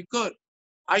as we could.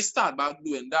 I start back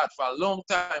doing that for a long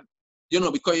time, you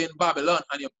know, because you're in Babylon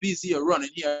and you're busy, you're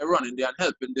running here, running there, and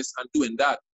helping this and doing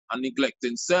that and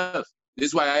neglecting self. This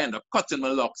is why I end up cutting my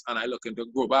locks and I looking to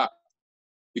grow back.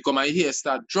 Because my hair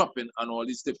start dropping and all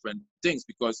these different things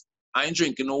because I ain't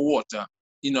drinking no water,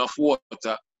 enough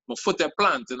water. My foot are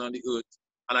planting on the earth.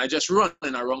 And I just running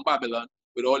around Babylon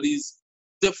with all these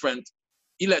different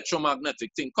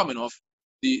electromagnetic things coming off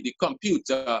the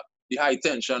computer, the high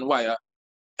tension wire,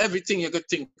 everything you could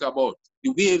think about. The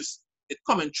waves, it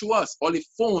coming through us, all the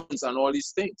phones and all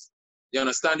these things. You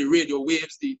understand? The radio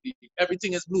waves,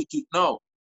 everything is Bluetooth now.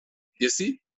 You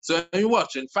see? So when you're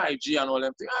watching 5G and all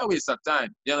them things, I waste of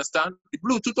time. You understand? The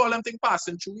Bluetooth, all them things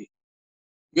passing through it.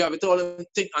 We have it all them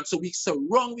things. And so we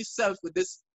surround ourselves with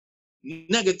this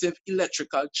negative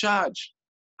electrical charge.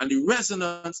 And the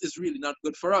resonance is really not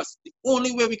good for us. The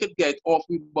only way we could get off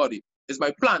our body is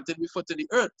by planting our foot in the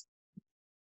earth.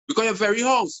 Because your very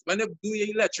house, when they do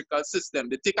your electrical system,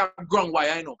 they take a ground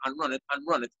wire, you know, and run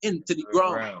it into the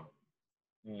ground.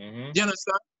 Mm-hmm. You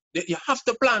understand? You have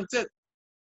to plant it.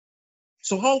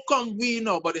 So how come we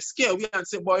know, but they scare we and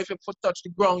say, boy, if your foot touch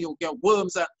the ground, you'll get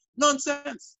worms.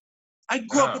 Nonsense. I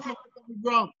grew up with my foot on the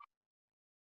ground.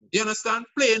 You understand?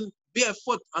 Playing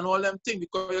barefoot and all them things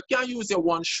because you can't use your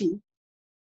one shoe.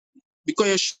 Because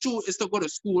your shoe is to go to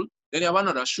school, then you have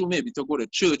another shoe maybe to go to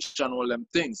church and all them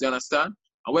things. You understand?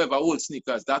 And whatever old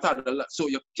sneakers, that are the so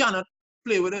you cannot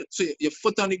play with it. So your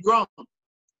foot on the ground.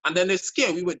 And then they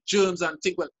scare we with germs and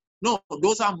things. Well, no,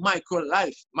 those are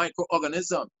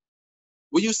microorganisms.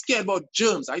 When you're scared about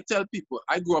germs, I tell people,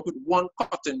 I grew up with one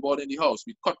cotton board in the house.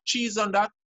 We cut cheese on that,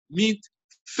 meat,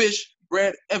 fish,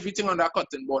 bread, everything on that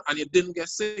cotton board, and you didn't get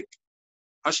sick.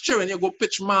 As children, you go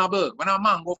pitch marble. When a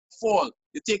mango fall,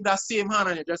 you take that same hand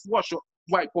and you just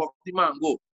wipe off the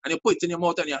mango, and you put it in your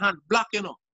mouth and your hand black, you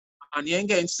know, and you ain't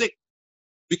getting sick.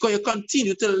 Because you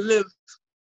continue to live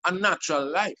a natural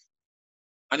life.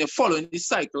 And you're following the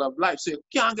cycle of life. So you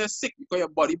can't get sick because your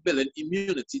body building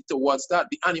immunity towards that.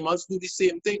 The animals do the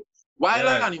same thing. Wild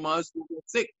animals do get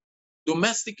sick.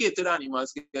 Domesticated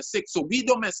animals get sick. So we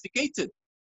domesticated.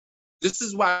 This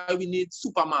is why we need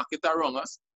supermarket around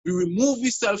us. We remove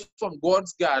ourselves from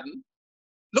God's garden.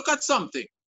 Look at something.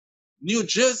 New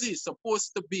Jersey is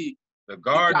supposed to be the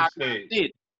garden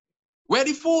state. Where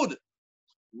the food?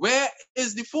 Where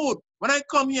is the food? When I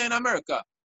come here in America,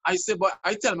 I say, but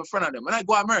I tell my friend of them, when I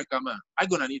go to America, man, I'm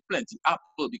going to need plenty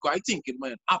apple because I think it,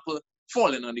 man, apple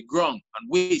falling on the ground and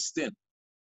wasting.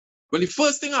 Well, the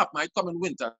first thing happened, I come in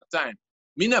winter time.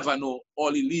 Me never know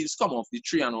all the leaves come off the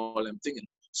tree and all them things.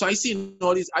 So I see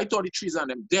all these, I thought the trees and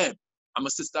them dead. And my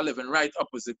sister living right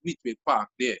opposite Wheatway Park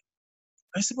there.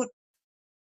 I said, but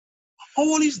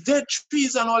all these dead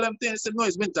trees and all them things? I said, no,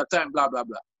 it's winter time, blah, blah,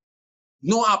 blah.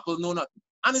 No apple, no nothing.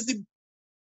 And it's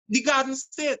the garden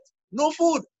state. No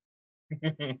food.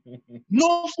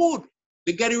 No food.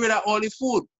 They're getting rid of all the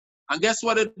food. And guess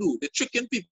what they do? They're tricking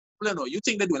people. You know, you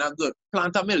think they're doing that good.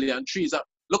 Plant a million trees.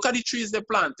 Look at the trees they're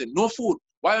planting. No food.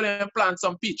 Why don't they plant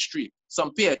some peach tree,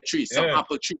 some pear tree, some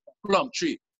apple tree, plum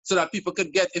tree, so that people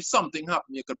could get, if something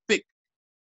happened, you could pick.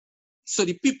 So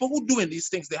the people who doing these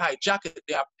things, they hijack it.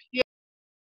 They are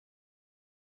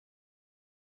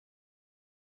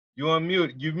You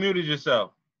unmute. You muted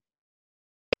yourself.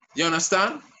 You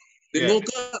understand? They no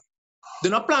good.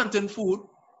 They're not planting food.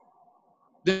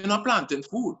 They're not planting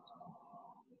food.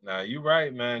 Nah, you're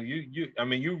right, man. I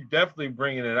mean, you definitely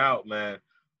bringing it out, man.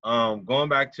 Going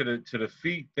back to the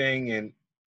feet thing, and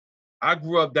I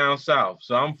grew up down south,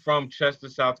 so I'm from Chester,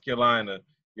 South Carolina.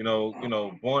 You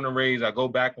know, born and raised. I go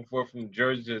back and forth from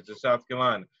Jersey to South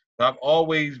Carolina. So I've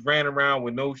always ran around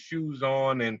with no shoes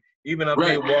on, and even up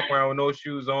here walk around with no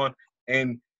shoes on,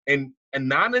 and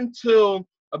not until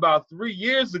about 3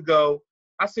 years ago,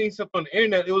 I seen something on the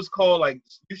internet. It was called like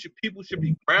people should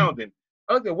be grounding.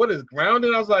 I looked at what is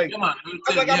grounding. I was like,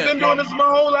 I've been doing this my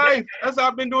whole life.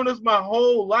 I've been doing this my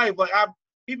whole life. Like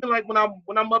even like when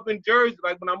I'm up in Jersey,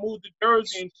 like when I moved to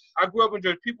Jersey and I grew up in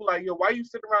Jersey, people like, yo, why you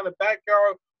sitting around the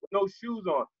backyard with no shoes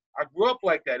on? I grew up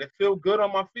like that. It feels good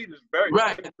on my feet. It's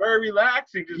very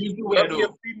relaxing. Just rubbing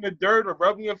your feet in the dirt or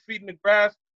rubbing your feet in the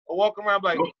grass or walking around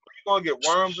like, are you gonna get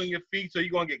worms on your feet? So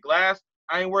you gonna get glass?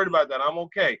 I ain't worried about that. I'm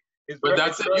okay. But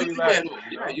that's it. Use the wear though.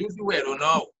 Yeah, use the wear though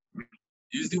now.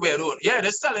 Use the wear though. Yeah,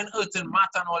 they're selling earth and matter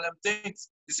and all them things.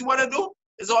 You see what they do?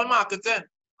 It's all marketing. And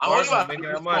all you have to do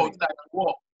is go outside and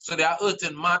walk. So they are earth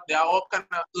and mat. They are all kind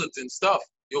of earth and stuff.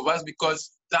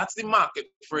 Because that's the market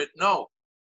for it now.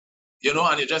 You know,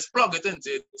 and you just plug it into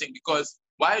the thing because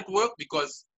why it works?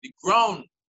 Because the ground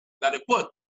that they put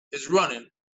is running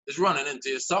into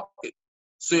your socket.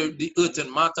 So the earth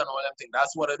and matter and all them things,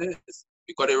 that's what it is.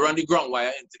 Because they run the ground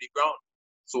wire into the ground.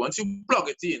 So once you plug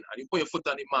it in and you put your foot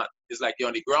on the mat, it's like you're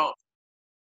on the ground.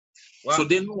 Wow. So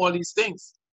they know all these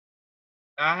things.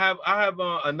 I have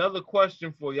another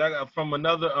question for you. I got from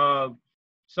another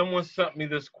someone sent me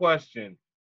this question.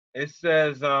 It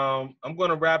says I'm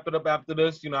gonna wrap it up after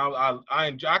this. You know,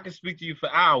 I can speak to you for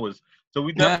hours. So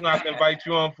we definitely have to invite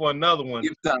you on for another one.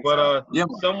 Thanks, but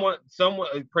someone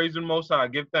praise the Most High,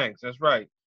 give thanks. That's right.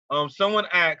 Someone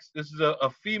asked, this is a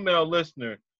female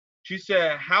listener. She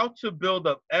said, how to build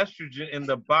up estrogen in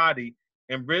the body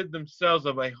and rid themselves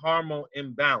of a hormone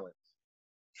imbalance.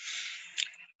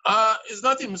 It's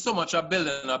not even so much a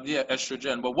building up the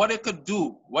estrogen, but what they could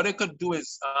do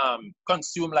is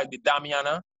consume like the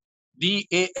Damiana,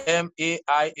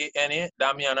 Damiana,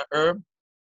 Damiana herb,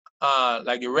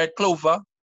 like the red clover.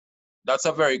 That's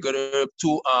a very good herb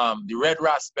too. The red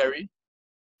raspberry,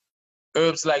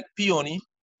 herbs like peony.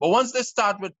 But once they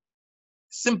start with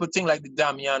simple thing like the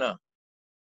Damiana,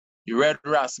 the red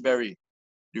raspberry,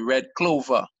 the red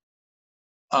clover,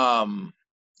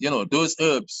 you know, those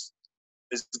herbs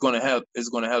is gonna help. It's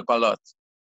gonna help a lot.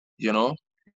 You know,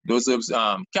 those herbs.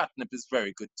 Catnip is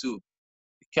very good too.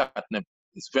 Catnip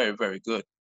is very, very good.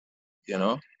 You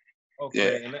know.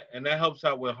 Okay, yeah. and that helps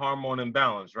out with hormone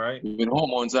imbalance, right? With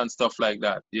hormones and stuff like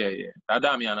that. Yeah, yeah.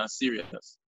 Damiana is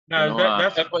serious. Now, you know,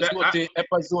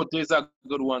 Epazote is a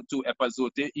good one too.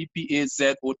 Epazote,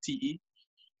 Epazote.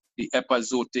 The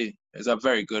epazote is a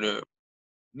very good herb.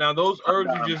 Now, those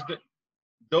herbs you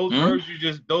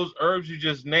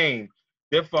just named,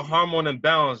 they're for hormone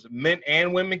imbalance. Men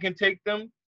and women can take them,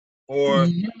 or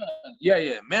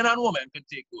yeah. Men and women can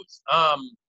take those.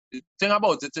 The thing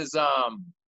about it is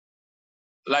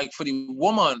like for the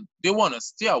woman, they want to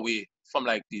stay away from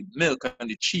like the milk and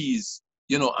the cheese,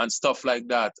 you know, and stuff like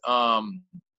that.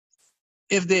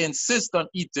 If they insist on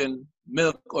eating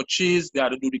milk or cheese, they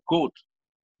have to do the goat.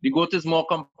 The goat is more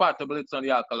compatible. It's on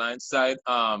the alkaline side.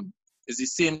 It's the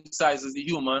same size as the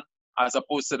human, as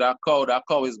opposed to that cow. That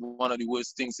cow is one of the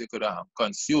worst things they could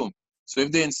consume. So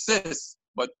if they insist,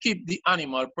 but keep the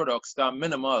animal products that are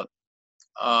minimal,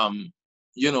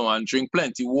 you know, and drink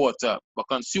plenty water, but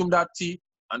consume that tea,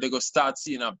 and they're going to start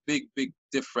seeing a big, big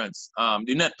difference.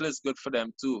 The nettle is good for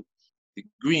them too. The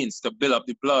greens to build up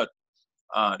the blood.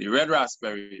 The red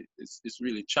raspberry is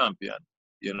really champion,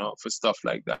 you know, for stuff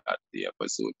like that. The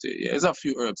epazote. Yeah, there's a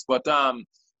few herbs, but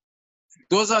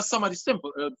those are some of the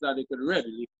simple herbs that they could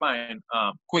readily find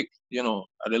quick, you know,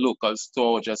 at the local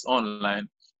store, just online,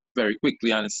 very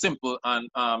quickly, and it's simple. And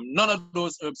none of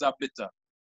those herbs are bitter.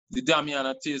 The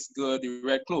Damiana tastes good. The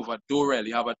red clover don't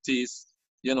really have a taste,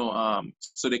 you know.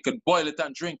 So they could boil it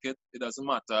and drink it. It doesn't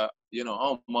matter, you know,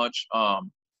 how much.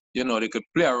 You know, they could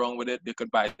play around with it. They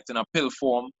could buy it in a pill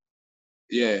form.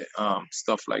 Yeah,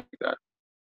 stuff like that.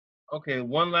 Okay,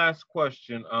 one last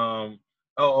question. For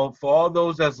all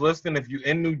those that's listening, if you're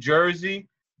in New Jersey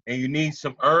and you need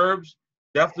some herbs,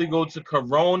 definitely go to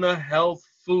Corona Health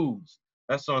Foods.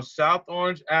 That's on South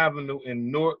Orange Avenue in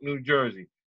Newark, New Jersey.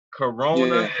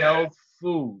 Corona Health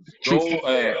Foods. Go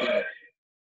there.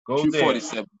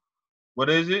 347. What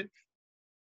is it?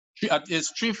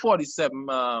 It's 347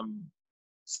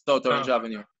 South Orange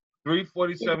Avenue.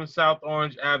 347 South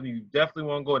Orange Avenue. You definitely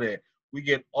want to go there. We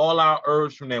get all our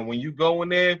herbs from there. When you go in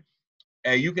there,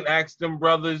 and you can ask them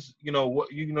brothers, you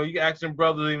can ask them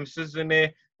brothers and sisters in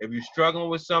there. If you're struggling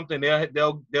with something,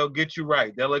 they'll get you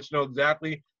right. They'll let you know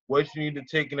exactly what you need to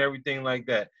take and everything like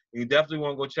that. And you definitely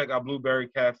want to go check out Blueberry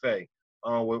Cafe,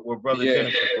 where Brother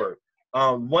Gennis works.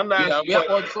 One last. We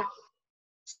also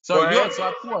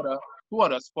have two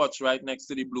other spots right next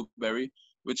to the Blueberry,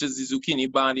 which is the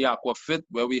Zucchini Bar and the Aqua Fit,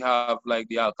 where we have like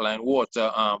the alkaline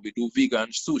water. We do vegan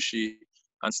sushi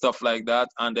and stuff like that.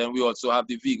 And then we also have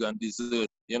the vegan dessert,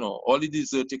 you know, all the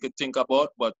dessert you could think about,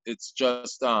 but it's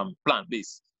just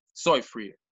plant-based,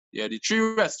 soy-free. Yeah, the tree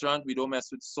restaurant, we don't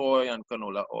mess with soy and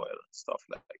canola oil and stuff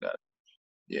like that.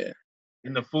 Yeah.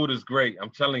 And the food is great.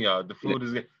 I'm telling y'all, the food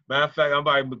is good. Matter of fact, I'm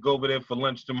about to go over there for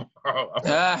lunch tomorrow.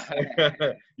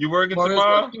 You working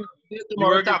tomorrow? You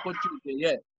Tomorrow working? Taco Tuesday,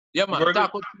 yeah. Yeah, You man, working?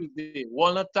 Taco Tuesday.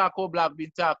 Walnut taco, black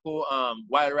bean taco,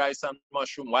 wild rice and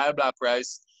mushroom, wild black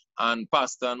rice, and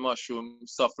pasta and mushroom,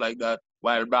 stuff like that.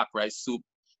 Wild black rice soup.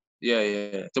 Yeah,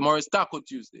 yeah. Tomorrow is Taco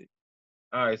Tuesday.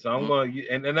 All right, so I'm going to,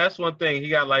 and that's one thing. He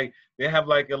got like, they have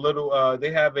like a little,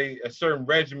 they have a certain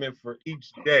regimen for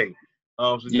each day.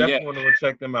 So definitely want to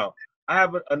check them out. I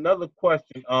have another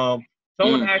question.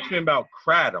 Someone asked me about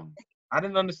kratom. I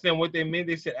didn't understand what they meant.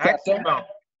 They said, ask me about,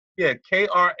 yeah,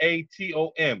 Kratom.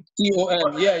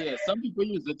 Tom, yeah, yeah. Some people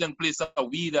use it in place of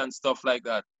weed and stuff like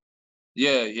that.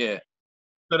 Yeah, yeah.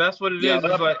 So that's what it is.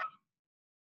 It's like,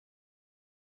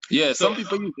 yeah, some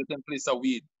people use it in place of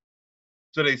weed.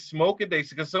 So they smoke it.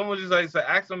 Because someone just like said,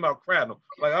 ask them about kratom.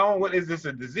 Like, oh, what is this?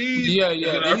 A disease? Yeah,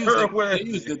 yeah. They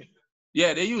use it.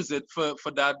 Yeah, they use it for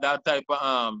that type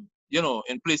of you know,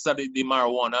 in place of the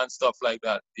marijuana and stuff like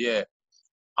that. Yeah.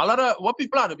 A lot of what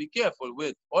people have to be careful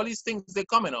with, all these things they're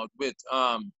coming out with,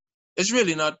 it's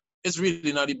really not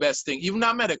the best thing. Even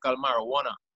that medical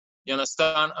marijuana. You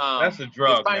understand? That's a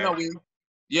drug, they find man. a way,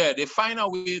 yeah, they find a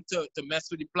way to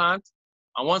mess with the plant.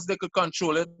 And once they could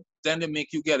control it, then they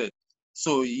make you get it.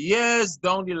 So years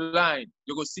down the line,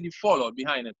 you're going to see the fallout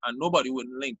behind it, and nobody would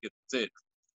link it to it.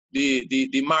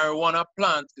 The marijuana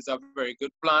plant is a very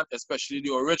good plant, especially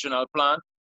the original plant.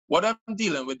 What I'm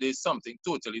dealing with is something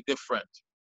totally different.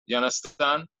 You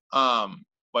understand?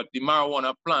 But the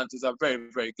marijuana plant is a very,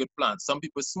 very good plant. Some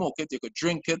people smoke it, you could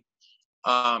drink it,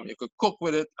 you could cook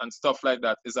with it and stuff like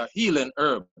that. It's a healing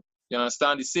herb. You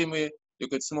understand? The same way you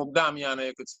could smoke damiana,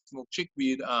 you could smoke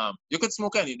chickweed, you could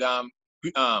smoke any damn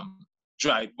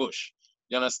dried bush.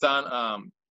 You understand?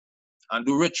 And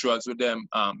do rituals with them,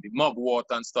 the mugwort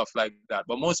and stuff like that.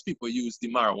 But most people use the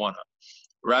marijuana,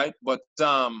 right? But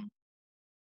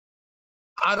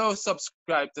I don't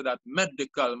subscribe to that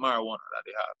medical marijuana that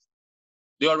they have.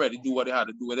 They already do what they had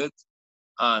to do with it,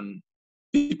 and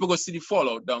people go see the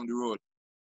fallout down the road.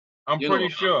 I'm pretty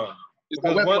sure. It's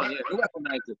a weapon, yeah. They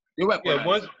weaponize it.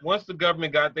 Yeah, once the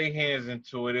government got their hands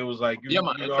into it, it was like you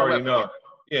already know.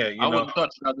 Yeah, I wouldn't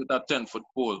touch that with a 10-foot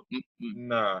pole.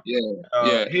 Nah.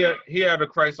 Yeah. Here at the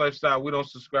Christ Lifestyle, we don't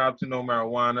subscribe to no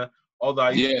marijuana. Although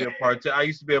I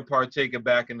used to be a partaker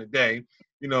back in the day,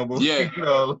 you know, but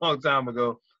a long time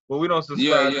ago. But we don't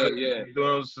subscribe.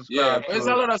 There's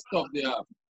a lot of stuff they have.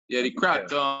 Yeah, the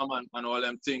kratom and all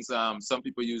them things. Some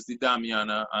people use the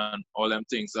damiana and all them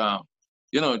things.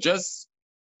 You know, just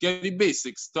get the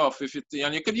basic stuff.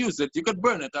 And you could use it. You could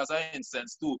burn it as an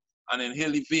incense too, and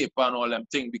inhale the vapor and all them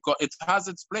things, because it has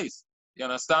its place. You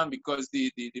understand? Because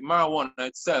the marijuana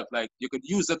itself, like, you could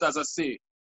use it as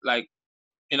like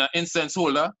in an incense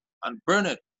holder and burn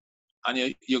it,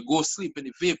 and you go sleep in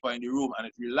the vapor in the room and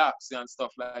it relaxes and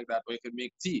stuff like that, or you can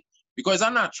make tea. Because it's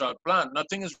a natural plant,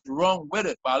 nothing is wrong with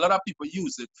it, but a lot of people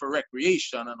use it for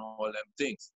recreation and all them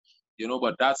things, you know,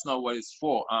 but that's not what it's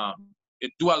for.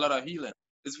 It do a lot of healing.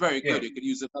 It's very good. You could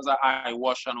use it as an eye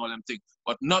wash and all them things,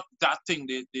 but not that thing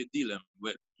they're dealing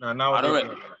with. I don't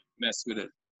really mess with it.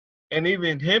 And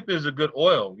even hemp is a good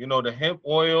oil. You know, the hemp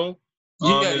oil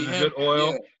is a good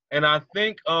oil. Yeah. And I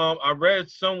think I read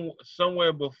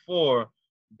somewhere before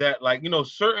that, like, you know,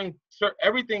 certain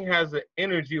everything has an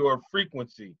energy or a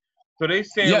frequency. So they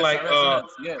saying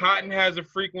cotton has a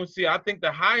frequency. I think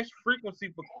the highest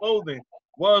frequency for clothing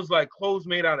was like clothes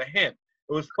made out of hemp.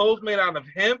 It was clothes made out of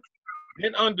hemp.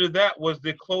 Then under that was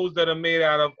the clothes that are made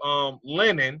out of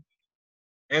linen,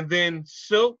 and then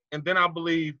silk, and then I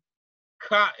believe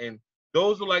cotton.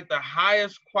 Those are like the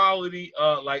highest quality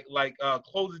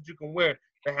clothes that you can wear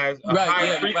that has a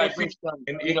high frequency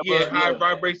and high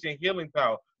vibration healing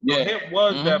power. So hemp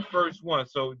was that first one.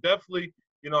 So definitely,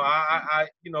 you know, I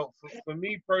you know, for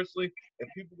me personally, if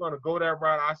people are gonna go that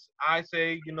route, I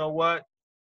say, you know what,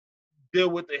 deal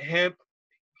with the hemp,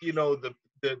 you know, the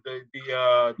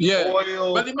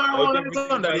oil. But the marijuana is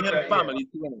under the hemp family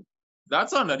too.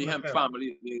 That's under the hemp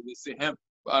family. They say hemp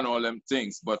and all them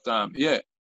things. But yeah.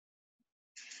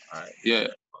 All right. Yeah.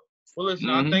 Well,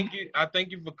 listen, I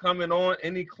thank you for coming on.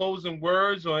 Any closing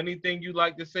words or anything you'd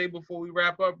like to say before we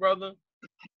wrap up, brother?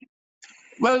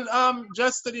 Well,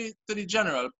 just to the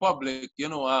general public, you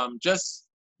know, just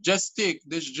take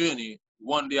this journey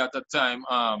one day at a time.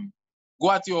 Go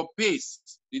at your pace.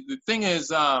 The thing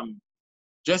is,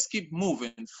 just keep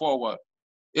moving forward.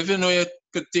 If you know you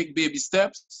could take baby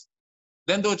steps,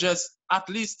 then don't just at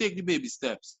least take the baby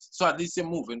steps. So at least you're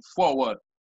moving forward,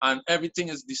 and everything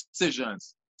is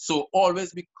decisions. So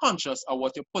always be conscious of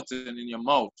what you're putting in your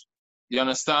mouth. You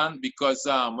understand? Because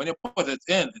when you put it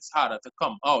in, it's harder to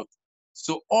come out.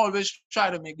 So always try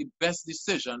to make the best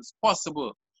decisions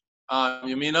possible.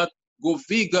 You may not go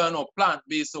vegan or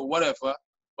plant-based or whatever,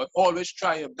 but always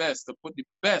try your best to put the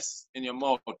best in your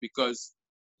mouth, because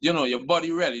you know your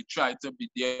body really try to be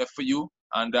there for you,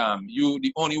 and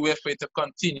the only way for it to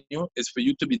continue is for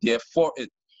you to be there for it,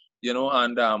 you know.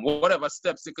 And whatever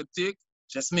steps you could take,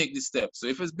 just make the step. So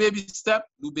if it's baby step,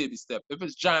 do baby step. If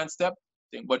it's giant step,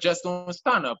 think, but just don't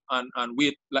stand up and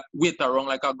wait around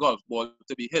like a golf ball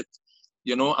to be hit,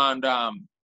 you know. And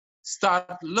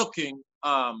start looking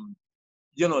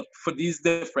you know, for these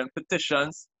different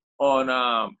petitions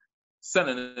on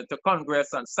sending it to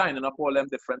Congress and signing up all them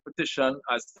different petitions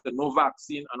as the no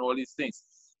vaccine and all these things.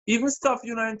 Even stuff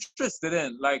you're not interested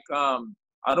in, like I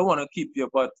don't want to keep you,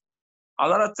 but a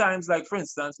lot of times, like for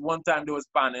instance, one time they was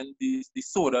banning the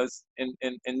sodas in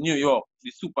New York,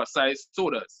 the super-sized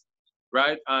sodas,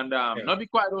 right? And not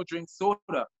because I don't drink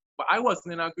soda, but I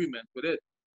wasn't in agreement with it.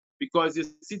 Because you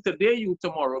see, today you,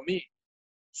 tomorrow me.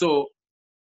 So,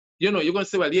 you know, you're going to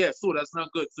say, well, yeah, soda's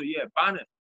not good, so yeah, ban it.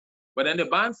 But then they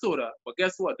ban soda, but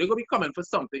guess what? They're going to be coming for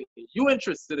something you're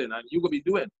interested in and you're going to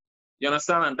be doing. You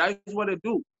understand? And that's what they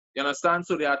do. You understand?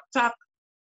 So they attack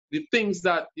the things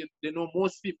that they know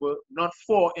most people not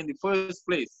for in the first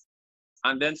place.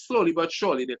 And then slowly but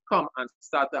surely they come and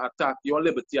start to attack your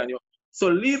liberty and your... So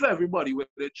leave everybody with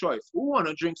their choice. Who want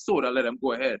to drink soda, let them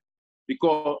go ahead.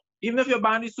 Because even if you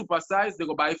ban the super size, they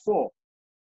go buy 4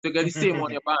 to get the same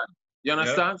one you ban. You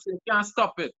understand? Yep. So you can't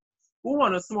stop it. Who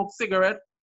want to smoke cigarette,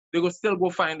 they go still go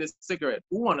find this cigarette.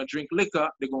 Who want to drink liquor,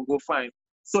 they're going to go find.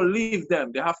 So leave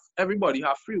them. Everybody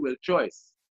have free will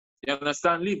choice. You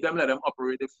understand? Leave them, let them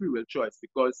operate the free will choice,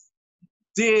 because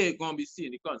they're going to be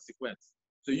seeing the consequence.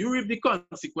 So you reap the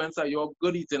consequence of your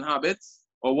good eating habits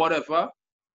or whatever,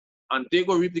 and they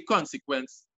go reap the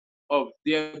consequence of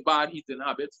their bad eating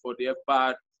habits or their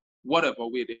bad whatever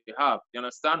way they have. You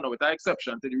understand? Now, without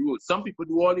exception to the rule. Some people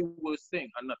do all the worst thing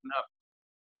and nothing happens.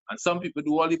 And some people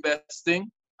do all the best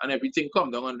thing and everything come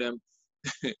down on them,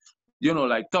 you know,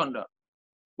 like thunder.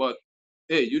 But,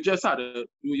 hey, you just had to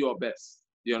do your best,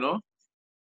 you know?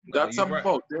 That's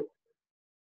about it.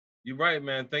 You're right,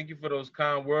 man. Thank you for those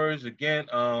kind words. Again,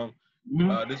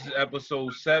 this is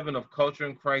episode 7 of Culture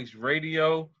in Christ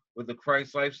Radio with the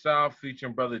Christ Lifestyle,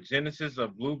 featuring Brother Gennis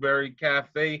of Blueberry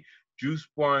Cafe, Juice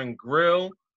Bar and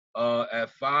Grill at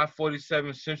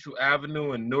 547 Central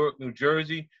Avenue in Newark, New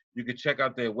Jersey. You can check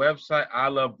out their website,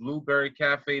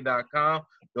 iloveblueberrycafe.com.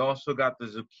 They also got the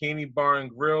Zucchini Bar and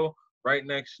Grill right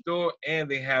next door, and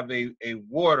they have a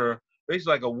water,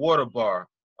 basically like a water bar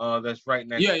that's right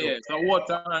next door. Yeah, it's a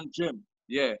water and gym.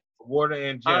 Yeah. Water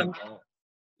and gym.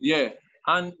 Yeah.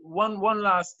 And one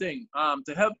last thing,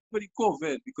 to help with the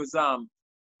COVID, because I'm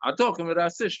talking with our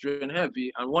sister in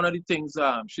Heavy, and one of the things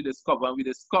she discovered, and we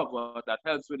discovered that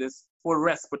helps with this whole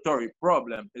respiratory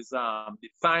problem is the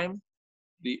thyme,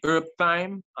 the herb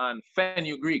thyme, and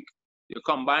fenugreek. You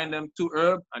combine them 2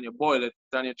 herbs and you boil it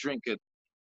and you drink it.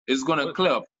 It's going to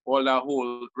clear up all that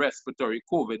whole respiratory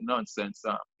COVID nonsense.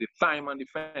 The thyme and the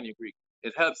fenugreek.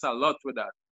 It helps a lot with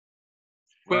that.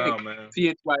 Wow, man.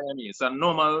 THYME. It's a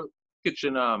normal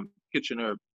kitchen herb.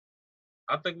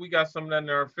 I think we got some of that in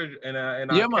our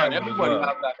yeah, man. Everybody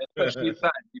have that, especially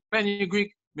thyme. The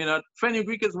fenugreek.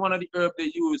 Fenugreek is one of the herbs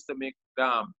they use to make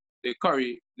the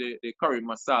curry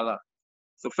masala.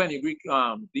 So fenugreek,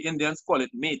 the Indians call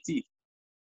it methi,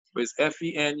 but it's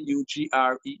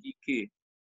FENUGREEK.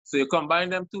 So you combine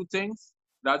them 2 things,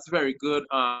 that's very good.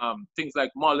 Things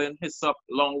like mullein, hyssop,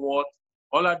 lungwort,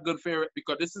 all that good for you,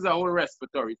 because this is a whole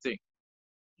respiratory thing,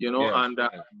 you know. Yes, and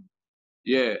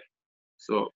yeah,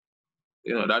 so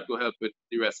you know that will help with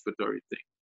the respiratory thing.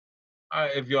 All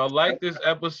right, if y'all like this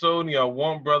episode and y'all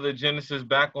want Brother Gennis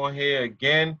back on here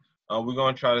again, we're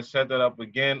gonna try to set that up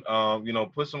again. You know,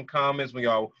 put some comments when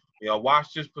y'all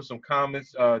watch this. Put some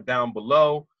comments down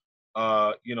below.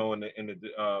 You know,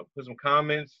 put some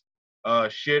comments.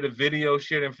 Share the video.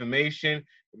 Share the information.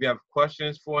 If you have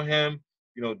questions for him,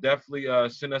 you know, definitely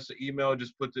send us an email.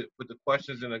 Just put the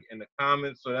questions in the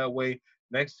comments, so that way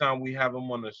next time we have him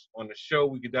on the show,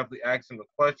 we can definitely ask him the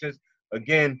questions.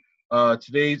 Again,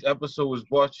 today's episode was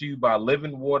brought to you by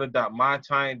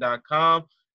livingwater.mytime.com.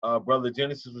 Brother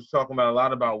Gennis was talking about a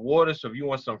lot about water. So if you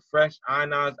want some fresh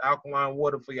ionized alkaline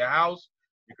water for your house,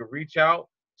 you can reach out.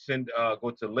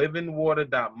 Go to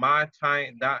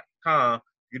livingwater.mytime.com.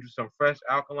 Get you some fresh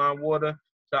alkaline water.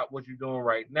 Stop what you're doing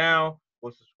right now. Go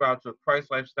subscribe to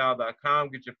ChristLifestyle.com.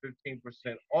 Get your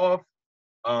 15% off.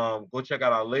 Go check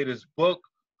out our latest book,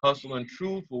 Hustle and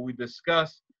Truth, where we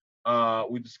discuss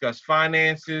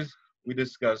finances, we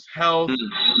discuss health,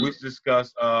 we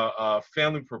discuss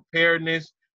family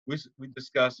preparedness. we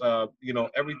discuss you know,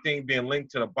 everything being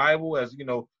linked to the Bible, as you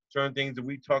know, certain things that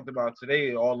we talked about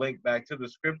today all linked back to the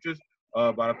scriptures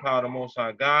by the power of the Most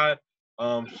High God.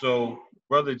 So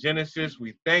Brother Genesis,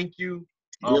 we thank you.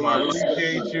 Yeah, I man, respect,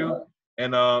 appreciate man. you.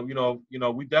 And you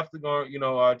know, we definitely gonna, you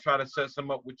know, try to set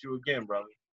some up with you again, brother.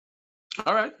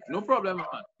 All right, no problem, man.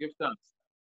 Give thanks.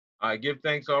 I give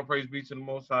thanks, all praise be to the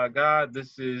Most High God.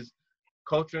 This is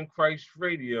Culture in Christ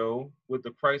Radio with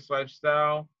the Christ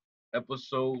Lifestyle,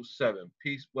 episode 7.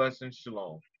 Peace, blessings,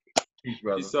 shalom. Peace,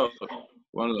 brother. Peace out.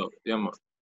 One love. Yeah, man.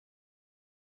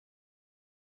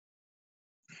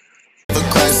 A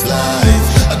Christ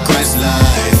life, a Christ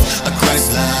life, a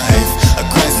Christ life, a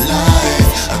Christ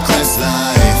life, a Christ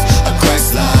life, a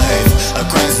Christ life, a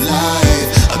Christ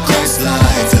life, a Christ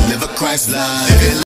life, to live a Christ life.